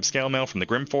adamantium scale mail from the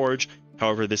Grimforge.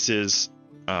 However, this is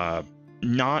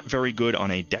not very good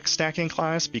on a dex stacking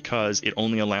class because it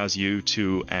only allows you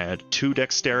to add 2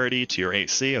 dexterity to your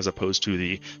AC as opposed to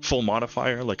the full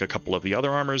modifier like a couple of the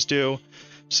other armors do.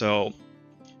 So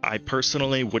I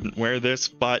personally wouldn't wear this,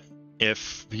 but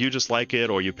if you just like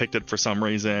it or you picked it for some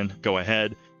reason, go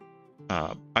ahead.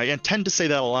 I tend to say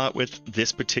that a lot with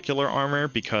this particular armor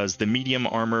because the medium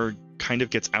armor kind of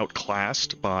gets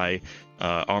outclassed by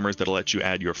armors that'll let you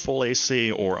add your full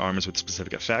AC or armors with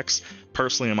specific effects.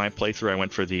 Personally, in my playthrough, I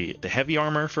went for the heavy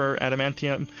armor for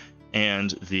adamantium and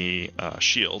the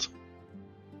shield.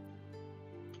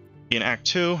 In Act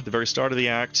 2, the very start of the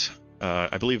act,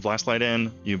 I believe last light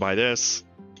in, you buy this.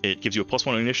 It gives you a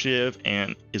 +1 initiative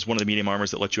and is one of the medium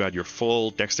armors that lets you add your full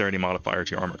dexterity modifier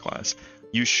to your armor class.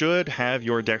 You should have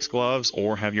your dex gloves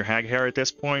or have your hag hair at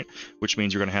this point, which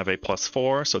means you're going to have a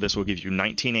 +4, so this will give you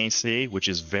 19 AC, which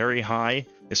is very high,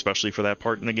 especially for that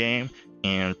part in the game,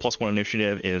 and +1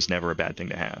 initiative is never a bad thing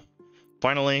to have.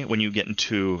 Finally, when you get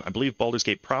into, I believe, Baldur's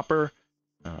Gate proper,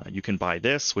 you can buy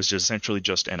this, which is essentially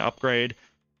just an upgrade.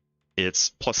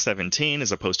 it's plus 17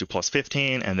 as opposed to plus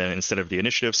 15, and then instead of the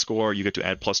initiative score, you get to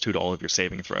add plus 2 to all of your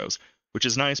saving throws, which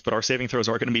is nice, but our saving throws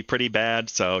are going to be pretty bad,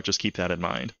 so just keep that in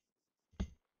mind.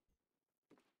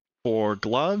 For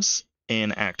gloves,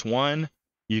 in Act 1,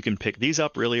 you can pick these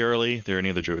up really early. They're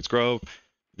near the Druid's Grove.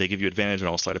 They give you advantage on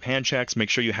all sleight of hand checks. Make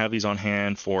sure you have these on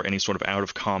hand for any sort of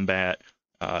out-of-combat,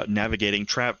 navigating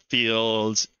trap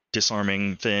fields,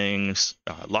 disarming things,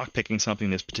 lockpicking something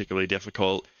that's particularly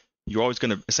difficult. You're always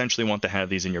going to essentially want to have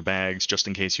these in your bags just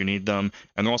in case you need them,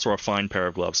 and they're also a fine pair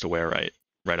of gloves to wear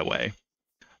right away.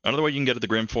 Another way you can get at the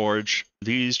Grimforge,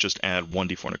 these just add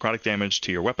 1d4 necrotic damage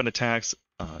to your weapon attacks,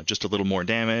 just a little more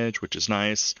damage, which is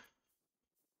nice.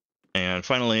 And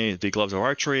finally, the Gloves of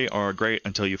Archery are great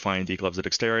until you find the Gloves of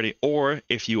Dexterity, or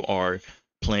if you are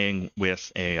playing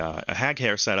with a hag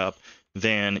hair setup,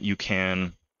 then you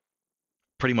can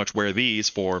pretty much wear these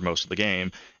for most of the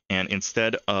game, and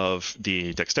instead of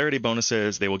the Dexterity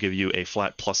bonuses, they will give you a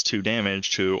flat +2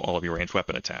 damage to all of your ranged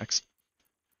weapon attacks.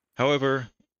 However,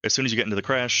 as soon as you get into the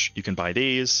Crash, you can buy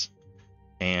these,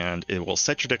 and it will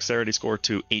set your Dexterity score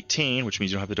to 18, which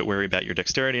means you don't have to worry about your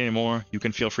Dexterity anymore. You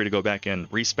can feel free to go back and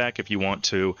respec if you want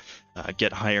to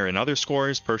get higher in other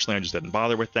scores. Personally, I just didn't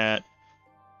bother with that.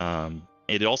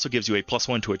 It also gives you a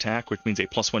 +1 to attack, which means a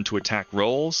 +1 to attack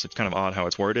rolls. It's kind of odd how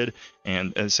it's worded,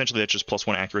 and essentially that's just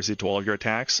 +1 accuracy to all of your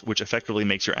attacks, which effectively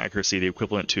makes your accuracy the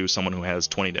equivalent to someone who has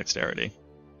 20 Dexterity.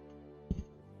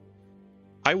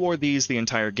 I wore these the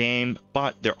entire game,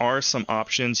 but there are some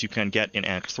options you can get in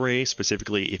Act 3,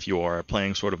 specifically if you are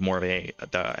playing sort of more of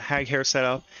the hag hair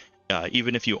setup.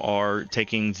 Even if you are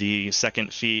taking the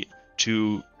second feat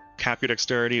to cap your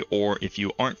Dexterity, or if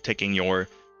you aren't taking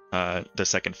the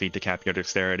second feat to cap your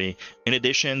Dexterity. In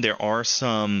addition, there are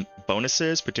some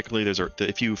bonuses, particularly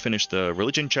if you finish the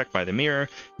Religion check by the mirror,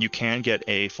 you can get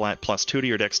a flat +2 to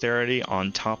your Dexterity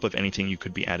on top of anything you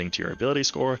could be adding to your ability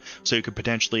score, so you could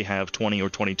potentially have 20 or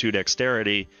 22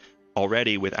 Dexterity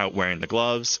already without wearing the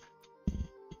gloves,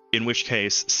 in which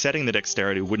case setting the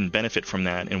Dexterity wouldn't benefit from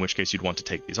that, in which case you'd want to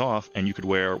take these off, and you could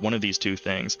wear one of these two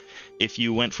things. If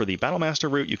you went for the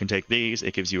Battlemaster route, you can take these.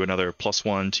 It gives you another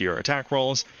 +1 to your attack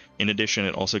rolls. In addition,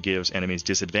 it also gives enemies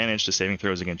disadvantage to saving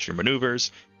throws against your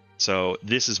maneuvers, so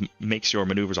this makes your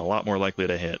maneuvers a lot more likely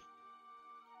to hit.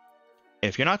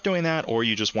 If you're not doing that, or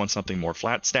you just want something more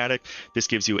flat static, this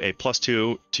gives you a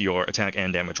 +2 to your attack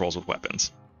and damage rolls with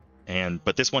weapons.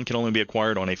 But this one can only be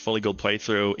acquired on a fully gold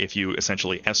playthrough if you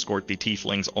essentially escort the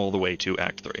Tieflings all the way to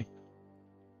Act 3.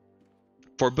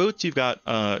 For boots, you've got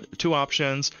two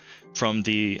options. From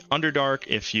the Underdark,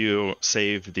 if you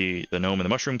save the gnome in the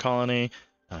Mushroom Colony,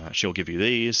 she'll give you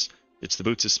these. It's the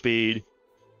Boots of Speed.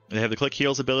 They have the Click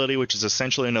Heals ability, which is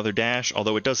essentially another dash,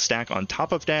 although it does stack on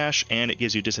top of dash, and it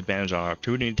gives you disadvantage on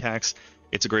opportunity attacks.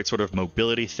 It's a great sort of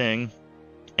mobility thing.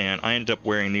 And I ended up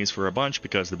wearing these for a bunch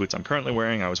because the boots I'm currently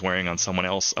wearing, I was wearing on someone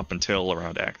else up until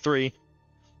around Act 3.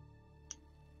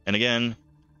 And again,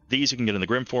 these you can get in the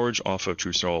Grimforge off of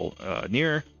True Soul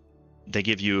Near. They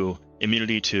give you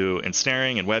immunity to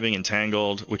ensnaring and webbing and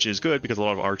tangled, which is good because a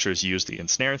lot of archers use the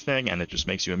ensnare thing, and it just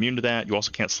makes you immune to that. You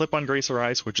also can't slip on Grace or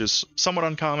Ice, which is somewhat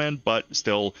uncommon, but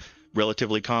still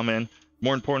relatively common.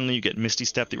 More importantly, you get Misty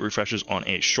Step that refreshes on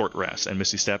a short rest, and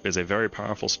Misty Step is a very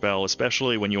powerful spell,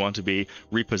 especially when you want to be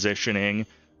repositioning,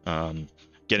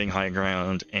 getting high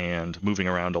ground, and moving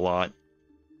around a lot.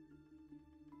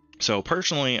 So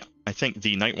personally, I think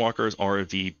the Nightwalkers are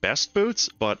the best boots,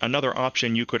 but another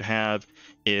option you could have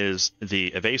is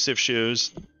the Evasive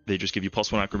Shoes. They just give you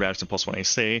 +1 acrobatics and +1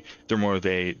 AC. They're more of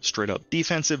a straight-up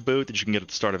defensive boot that you can get at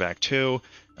the start of Act 2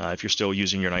 if you're still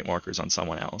using your Nightwalkers on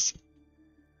someone else.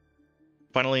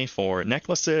 Finally, for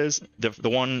necklaces, the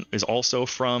one is also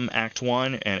from Act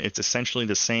 1, and it's essentially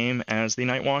the same as the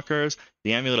Nightwalkers.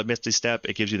 The Amulet of Misty Step,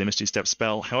 it gives you the Misty Step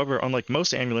spell. However, unlike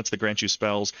most amulets that grant you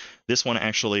spells, this one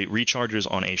actually recharges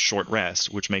on a short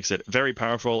rest, which makes it very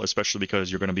powerful, especially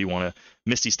because you're going to be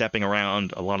Misty Stepping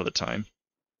around a lot of the time.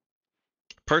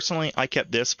 Personally, I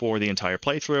kept this for the entire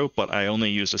playthrough, but I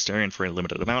only used Astarion for a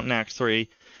limited amount in Act 3.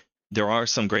 There are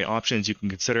some great options you can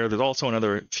consider. There's also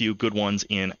another few good ones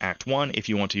in Act 1 if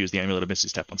you want to use the Amulet of Misty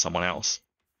Step on someone else.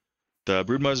 The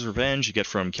Broodmother's Revenge you get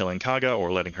from killing Kaga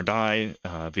or letting her die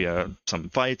via some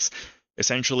fights.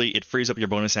 Essentially, it frees up your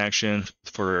bonus action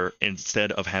for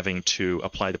instead of having to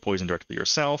apply the poison directly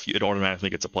yourself, it automatically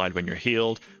gets applied when you're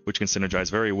healed, which can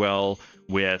synergize very well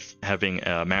with having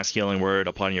a mass healing word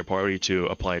applied in your party to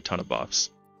apply a ton of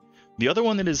buffs. The other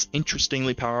one that is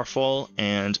interestingly powerful,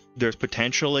 and there's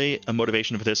potentially a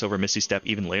motivation for this over Misty Step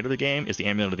even later in the game, is the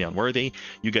Amulet of the Unworthy.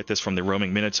 You get this from the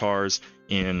Roaming Minotaurs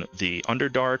in the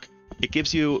Underdark. It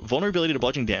gives you vulnerability to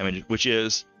bludgeoning damage, which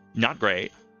is not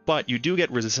great, but you do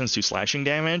get resistance to slashing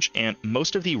damage, and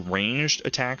most of the ranged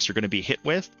attacks you're going to be hit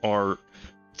with are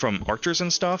from archers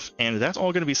and stuff, and that's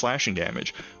all going to be slashing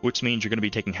damage, which means you're going to be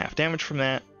taking half damage from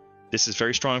that. This is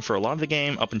very strong for a lot of the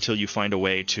game up until you find a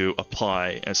way to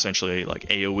apply essentially like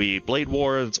AoE blade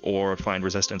wards or find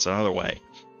resistance another way.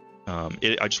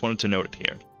 I just wanted to note it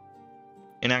here.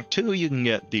 In Act 2, you can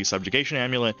get the Subjugation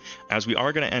Amulet, as we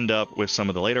are going to end up with some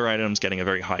of the later items getting a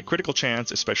very high critical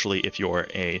chance, especially if you're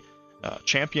a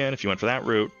champion, if you went for that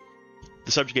route.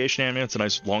 The Subjugation Amulet's a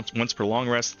nice once per long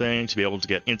rest thing to be able to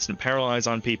get instant paralyze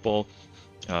on people.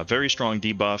 Very strong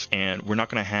debuff, and we're not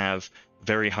going to have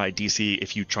very high DC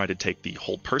if you try to take the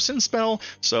Hold Person spell,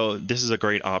 so this is a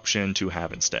great option to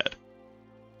have instead.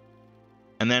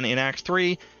 And then in Act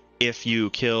 3, if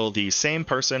you kill the same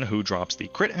person who drops the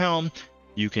crit helm,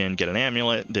 you can get an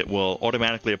amulet that will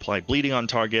automatically apply bleeding on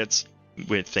targets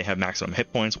if they have maximum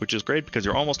hit points, which is great because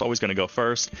you're almost always going to go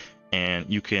first, and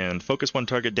you can focus one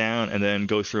target down and then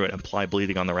go through it and apply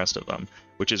bleeding on the rest of them,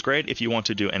 which is great if you want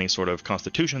to do any sort of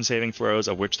Constitution saving throws,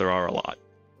 of which there are a lot.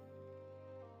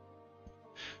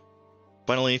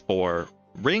 Finally, for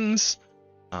rings,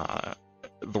 the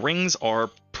rings are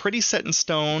pretty set in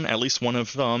stone, at least one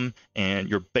of them, and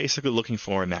you're basically looking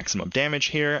for maximum damage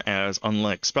here, as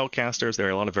unlike spellcasters, there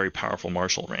are a lot of very powerful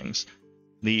martial rings.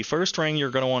 The first ring you're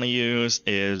going to want to use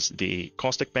is the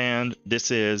Caustic Band.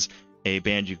 This is a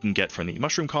band you can get from the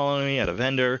Mushroom Colony at a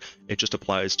vendor. It just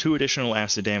applies 2 additional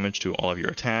acid damage to all of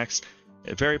your attacks.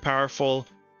 Very powerful.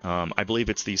 I believe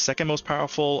it's the second most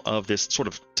powerful of this sort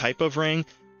of type of ring.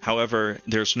 However,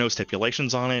 there's no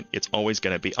stipulations on it. It's always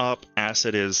going to be up.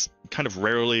 Acid is kind of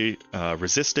rarely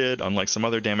resisted, unlike some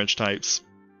other damage types.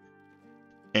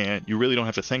 And you really don't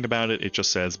have to think about it. It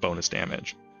just says bonus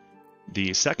damage.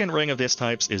 The second ring of this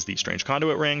type is the Strange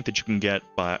Conduit ring that you can get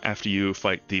after you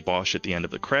fight the boss at the end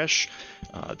of the Kresh.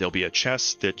 There'll be a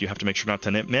chest that you have to make sure not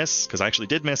to miss, because I actually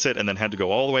did miss it and then had to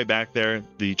go all the way back there.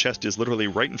 The chest is literally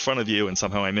right in front of you, and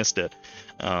somehow I missed it.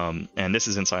 And this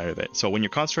is inside of it. So when you're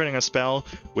concentrating a spell,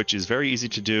 which is very easy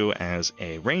to do as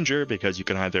a ranger, because you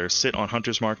can either sit on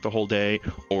Hunter's Mark the whole day,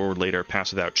 or later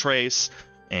pass without trace,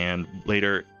 and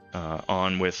later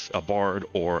on with a bard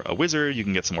or a wizard, you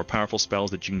can get some more powerful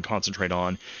spells that you can concentrate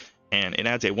on, and it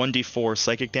adds a 1d4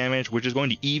 psychic damage, which is going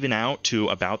to even out to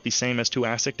about the same as 2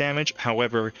 acid damage.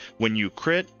 However, when you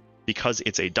crit, because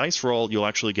it's a dice roll, you'll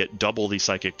actually get double the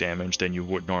psychic damage than you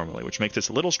would normally, which makes this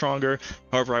a little stronger.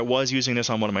 However, I was using this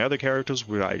on one of my other characters,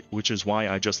 which is why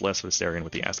I just left Astarion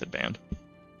with the acid band.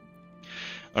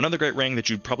 Another great ring that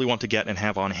you'd probably want to get and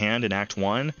have on hand in Act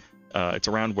 1, it's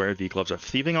around where the Gloves of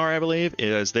Thieving are, I believe,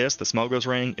 is this, the Smuggler's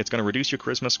Ring. It's going to reduce your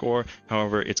Charisma score.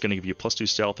 However, it's going to give you +2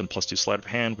 Stealth and +2 Sleight of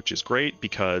Hand, which is great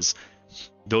because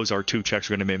those are 2 checks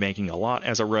you're going to be making a lot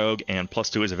as a rogue, and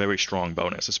 +2 is a very strong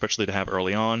bonus, especially to have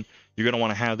early on. You're going to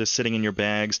want to have this sitting in your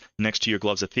bags next to your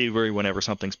Gloves of Thievery whenever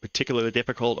something's particularly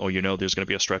difficult, or you know there's going to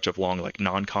be a stretch of long like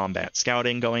non-combat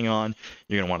scouting going on.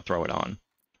 You're going to want to throw it on.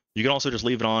 You can also just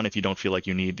leave it on if you don't feel like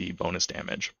you need the bonus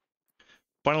damage.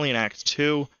 Finally, in Act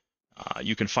 2,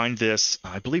 you can find this,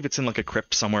 I believe it's in like a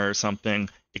crypt somewhere or something.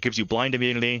 It gives you blind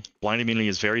immunity. Blind immunity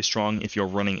is very strong if you're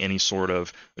running any sort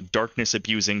of darkness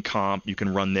abusing comp. You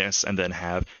can run this and then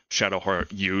have Shadowheart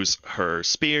use her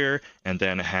spear, and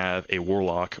then have a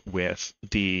warlock with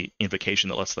the invocation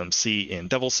that lets them see in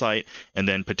Devil's Sight, and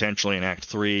then potentially in Act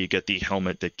 3 you get the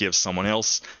helmet that gives someone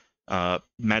else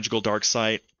magical dark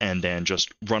sight, and then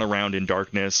just run around in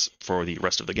darkness for the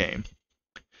rest of the game.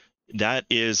 That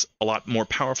is a lot more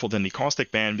powerful than the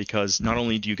Caustic Band, because not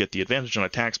only do you get the advantage on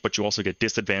attacks, but you also get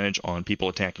disadvantage on people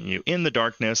attacking you in the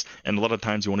darkness, and a lot of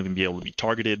times you won't even be able to be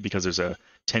targeted because there's a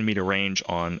 10-meter range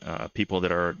on people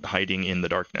that are hiding in the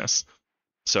darkness.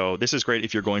 So this is great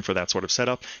if you're going for that sort of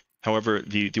setup. However,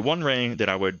 the one ring that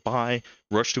I would buy,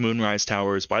 rush to Moonrise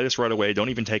Towers, buy this right away, don't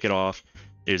even take it off,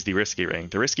 is the Risky Ring.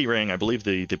 The Risky Ring, I believe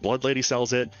the Blood Lady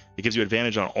sells it. It gives you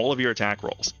advantage on all of your attack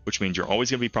rolls, which means you're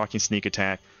always going to be proccing sneak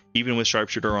attack. Even with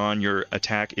Sharpshooter on, your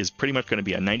attack is pretty much going to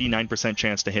be a 99%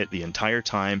 chance to hit the entire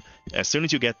time. As soon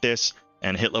as you get this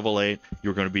and hit level 8,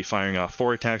 you're going to be firing off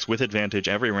 4 attacks with advantage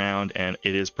every round, and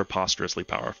it is preposterously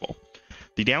powerful.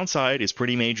 The downside is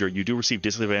pretty major. You do receive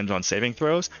disadvantage on saving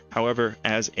throws. However,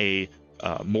 as a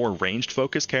more ranged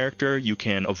focused character, you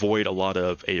can avoid a lot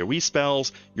of AoE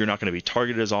spells. You're not going to be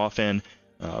targeted as often,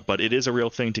 but it is a real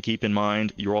thing to keep in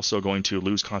mind. You're also going to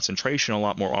lose concentration a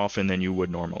lot more often than you would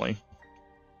normally.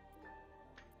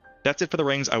 That's it for the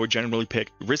rings. I would generally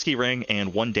pick Risky Ring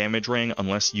and 1 Damage Ring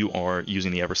unless you are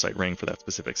using the Eversight Ring for that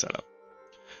specific setup.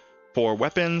 For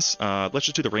weapons, let's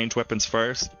just do the ranged weapons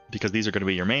first, because these are going to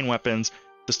be your main weapons.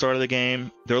 the start of the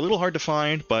game. They're a little hard to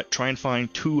find, but try and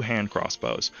find 2 hand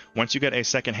crossbows. Once you get a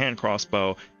second hand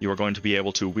crossbow, you are going to be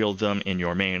able to wield them in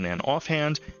your main and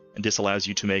offhand, and this allows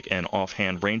you to make an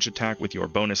offhand ranged attack with your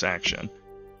bonus action,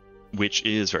 which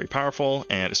is very powerful,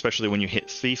 and especially when you hit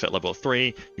Thief at level 3,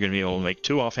 you're going to be able to make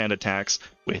 2 offhand attacks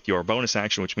with your bonus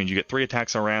action, which means you get 3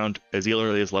 attacks around as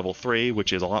early as level 3,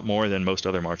 which is a lot more than most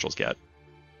other martials get.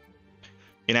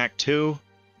 In Act 2,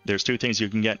 there's 2 things you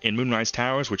can get in Moonrise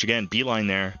Towers, which again, beeline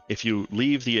there. If you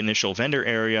leave the initial vendor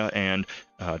area and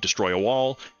destroy a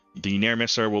wall, the Nair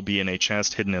Misser will be in a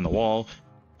chest hidden in the wall.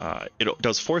 It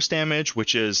does force damage,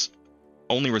 which is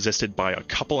only resisted by a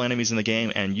couple enemies in the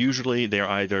game, and usually they're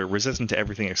either resistant to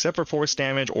everything except for force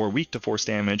damage or weak to force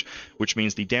damage, which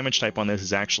means the damage type on this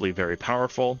is actually very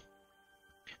powerful.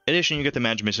 In addition, you get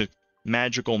the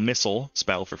Magical Missile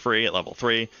spell for free at level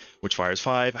 3, which fires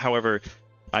 5. However,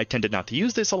 I tended not to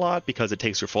use this a lot because it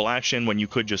takes your full action when you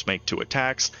could just make 2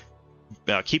 attacks.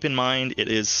 Keep in mind, it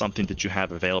is something that you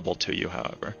have available to you,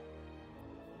 however.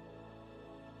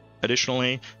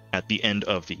 Additionally, at the end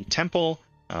of the temple,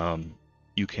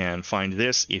 you can find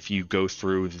this if you go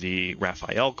through the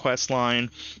Raphael quest line.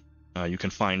 You can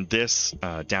find this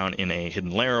down in a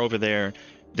hidden lair over there.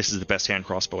 This is the best hand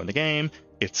crossbow in the game.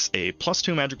 It's a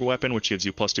 +2 magical weapon, which gives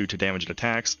you +2 to damage and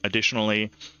attacks.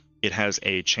 Additionally, it has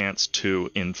a chance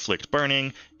to inflict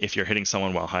burning if you're hitting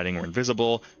someone while hiding or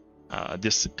invisible.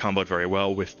 This comboed very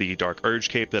well with the Dark Urge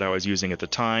cape that I was using at the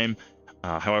time.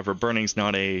 However, burning's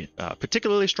not a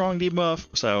particularly strong debuff,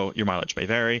 so your mileage may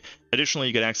vary. Additionally,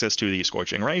 you get access to the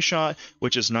Scorching Ray shot,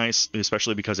 which is nice,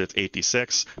 especially because it's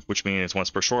 8d6, which means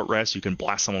once per short rest, you can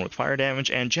blast someone with fire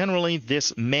damage, and generally,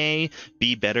 this may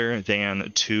be better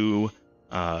than 2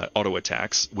 auto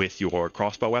attacks with your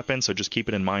crossbow weapon, so just keep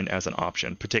it in mind as an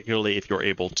option, particularly if you're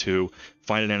able to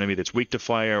find an enemy that's weak to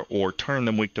fire or turn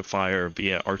them weak to fire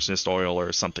via Arsonist Oil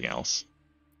or something else.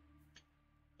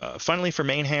 Finally, for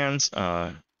main hands,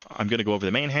 I'm going to go over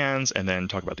the main hands and then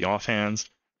talk about the offhands.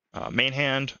 Main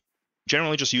hand,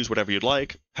 generally just use whatever you'd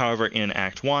like. However, in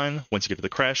Act 1, once you get to the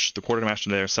Creche, the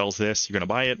Quartermaster there sells this, you're going to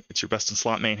buy it. It's your best in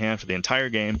slot main hand for the entire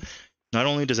game. Not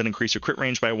only does it increase your crit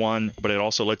range by 1, but it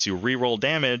also lets you reroll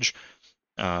damage,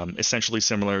 essentially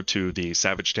similar to the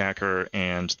Savage Attacker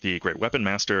and the Great Weapon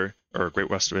Master, or Great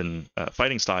Western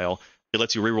fighting style. It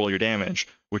lets you reroll your damage,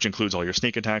 which includes all your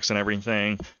sneak attacks and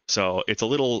everything. So it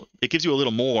gives you a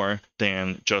little more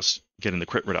than just getting the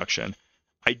crit reduction.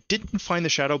 I didn't find the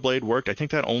Shadow Blade worked. I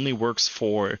think that only works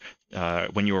for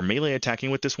when you are melee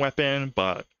attacking with this weapon,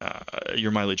 but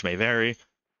your mileage may vary.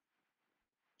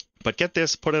 But get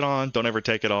this, put it on, don't ever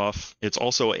take it off. It's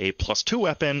also a +2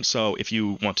 weapon, so if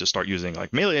you want to start using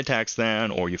like melee attacks then,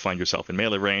 or you find yourself in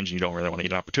melee range and you don't really want to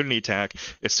get an opportunity attack,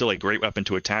 it's still a great weapon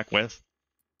to attack with.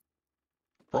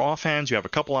 For offhands, you have a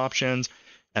couple options.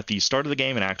 At the start of the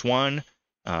game in Act 1,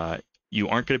 you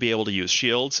aren't going to be able to use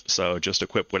shields, so just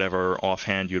equip whatever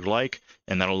offhand you'd like,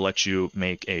 and that'll let you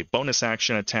make a bonus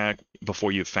action attack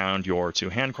before you've found your 2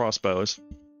 hand crossbows.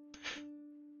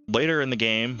 Later in the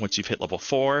game, once you've hit level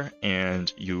 4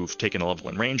 and you've taken a level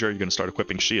in Ranger, you're going to start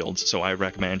equipping shields. So I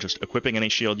recommend just equipping any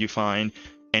shield you find.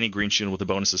 Any green shield with a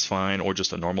bonus is fine, or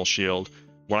just a normal shield.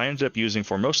 What I ended up using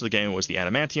for most of the game was the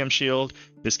Adamantium shield.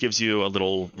 This gives you a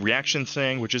little reaction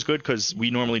thing, which is good because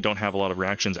we normally don't have a lot of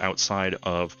reactions outside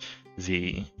of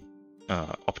the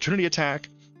opportunity attack.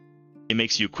 It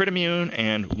makes you crit immune,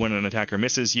 and when an attacker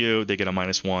misses you, they get a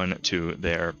 -1 to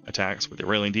their attacks with their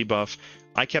railing debuff.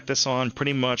 I kept this on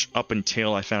pretty much up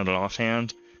until I found it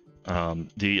offhand.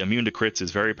 The immune to crits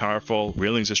is very powerful.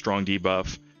 Railing's a strong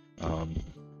debuff.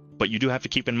 But you do have to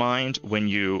keep in mind, when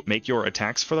you make your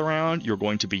attacks for the round, you're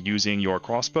going to be using your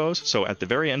crossbows. So at the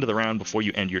very end of the round, before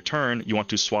you end your turn, you want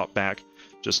to swap back.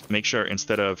 Just make sure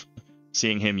instead of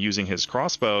seeing him using his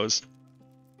crossbows,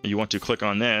 you want to click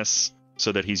on this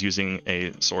so that he's using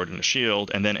a sword and a shield,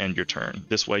 and then end your turn.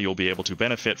 This way you'll be able to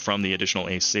benefit from the additional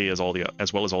AC as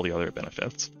well as all the other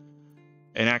benefits.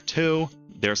 In Act 2,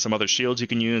 there are some other shields you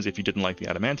can use if you didn't like the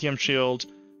Adamantium shield.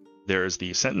 There's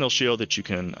the Sentinel shield that you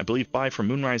can, I believe, buy from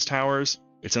Moonrise Towers.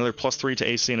 It's another +3 to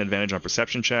AC and advantage on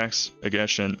perception checks.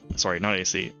 Aggression, sorry, not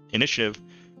AC, Initiative.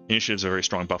 Initiative's a very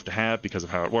strong buff to have because of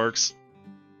how it works.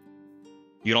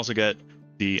 You can also get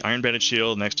the Iron-Banded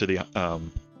shield next to the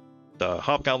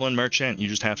Hobgoblin Merchant. You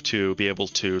just have to be able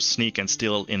to sneak and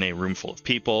steal in a room full of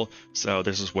people. So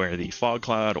this is where the Fog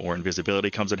Cloud or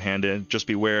Invisibility comes in handy. Just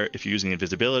beware, if you're using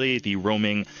Invisibility, the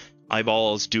roaming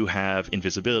eyeballs do have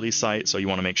Invisibility sight, so you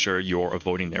want to make sure you're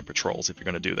avoiding their patrols if you're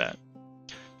going to do that.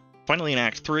 Finally, in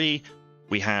Act 3,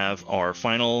 we have our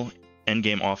final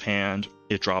endgame offhand.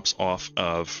 It drops off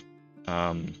of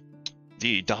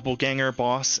the Doppelganger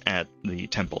boss at the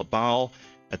Temple of Baal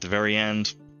at the very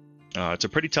end. It's a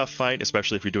pretty tough fight,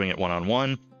 especially if you're doing it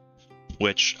one-on-one,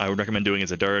 which I would recommend doing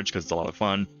as a dirge because it's a lot of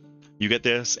fun. You get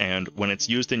this, and when it's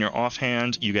used in your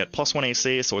offhand, you get +1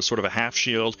 AC, so it's sort of a half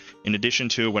shield. In addition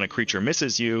to when a creature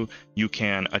misses you, you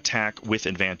can attack with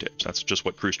advantage. That's just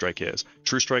what True Strike is.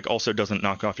 True Strike also doesn't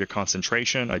knock off your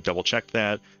concentration. I double-checked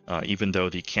that. Even though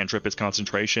the cantrip is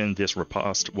concentration, this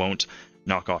riposte won't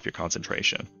knock off your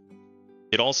concentration.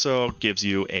 It also gives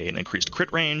you an increased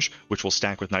crit range, which will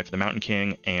stack with Knife of the Mountain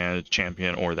King and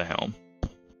Champion or the Helm.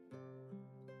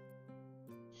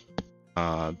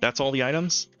 That's all the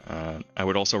items. I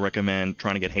would also recommend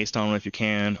trying to get haste on if you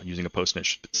can, using a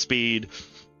post-initiative speed.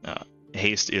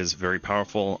 Haste is very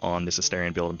powerful on this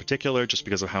Astarion build in particular, just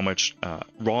because of how much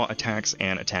raw attacks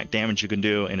and attack damage you can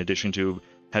do, in addition to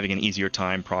having an easier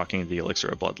time proccing the Elixir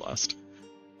of Bloodlust.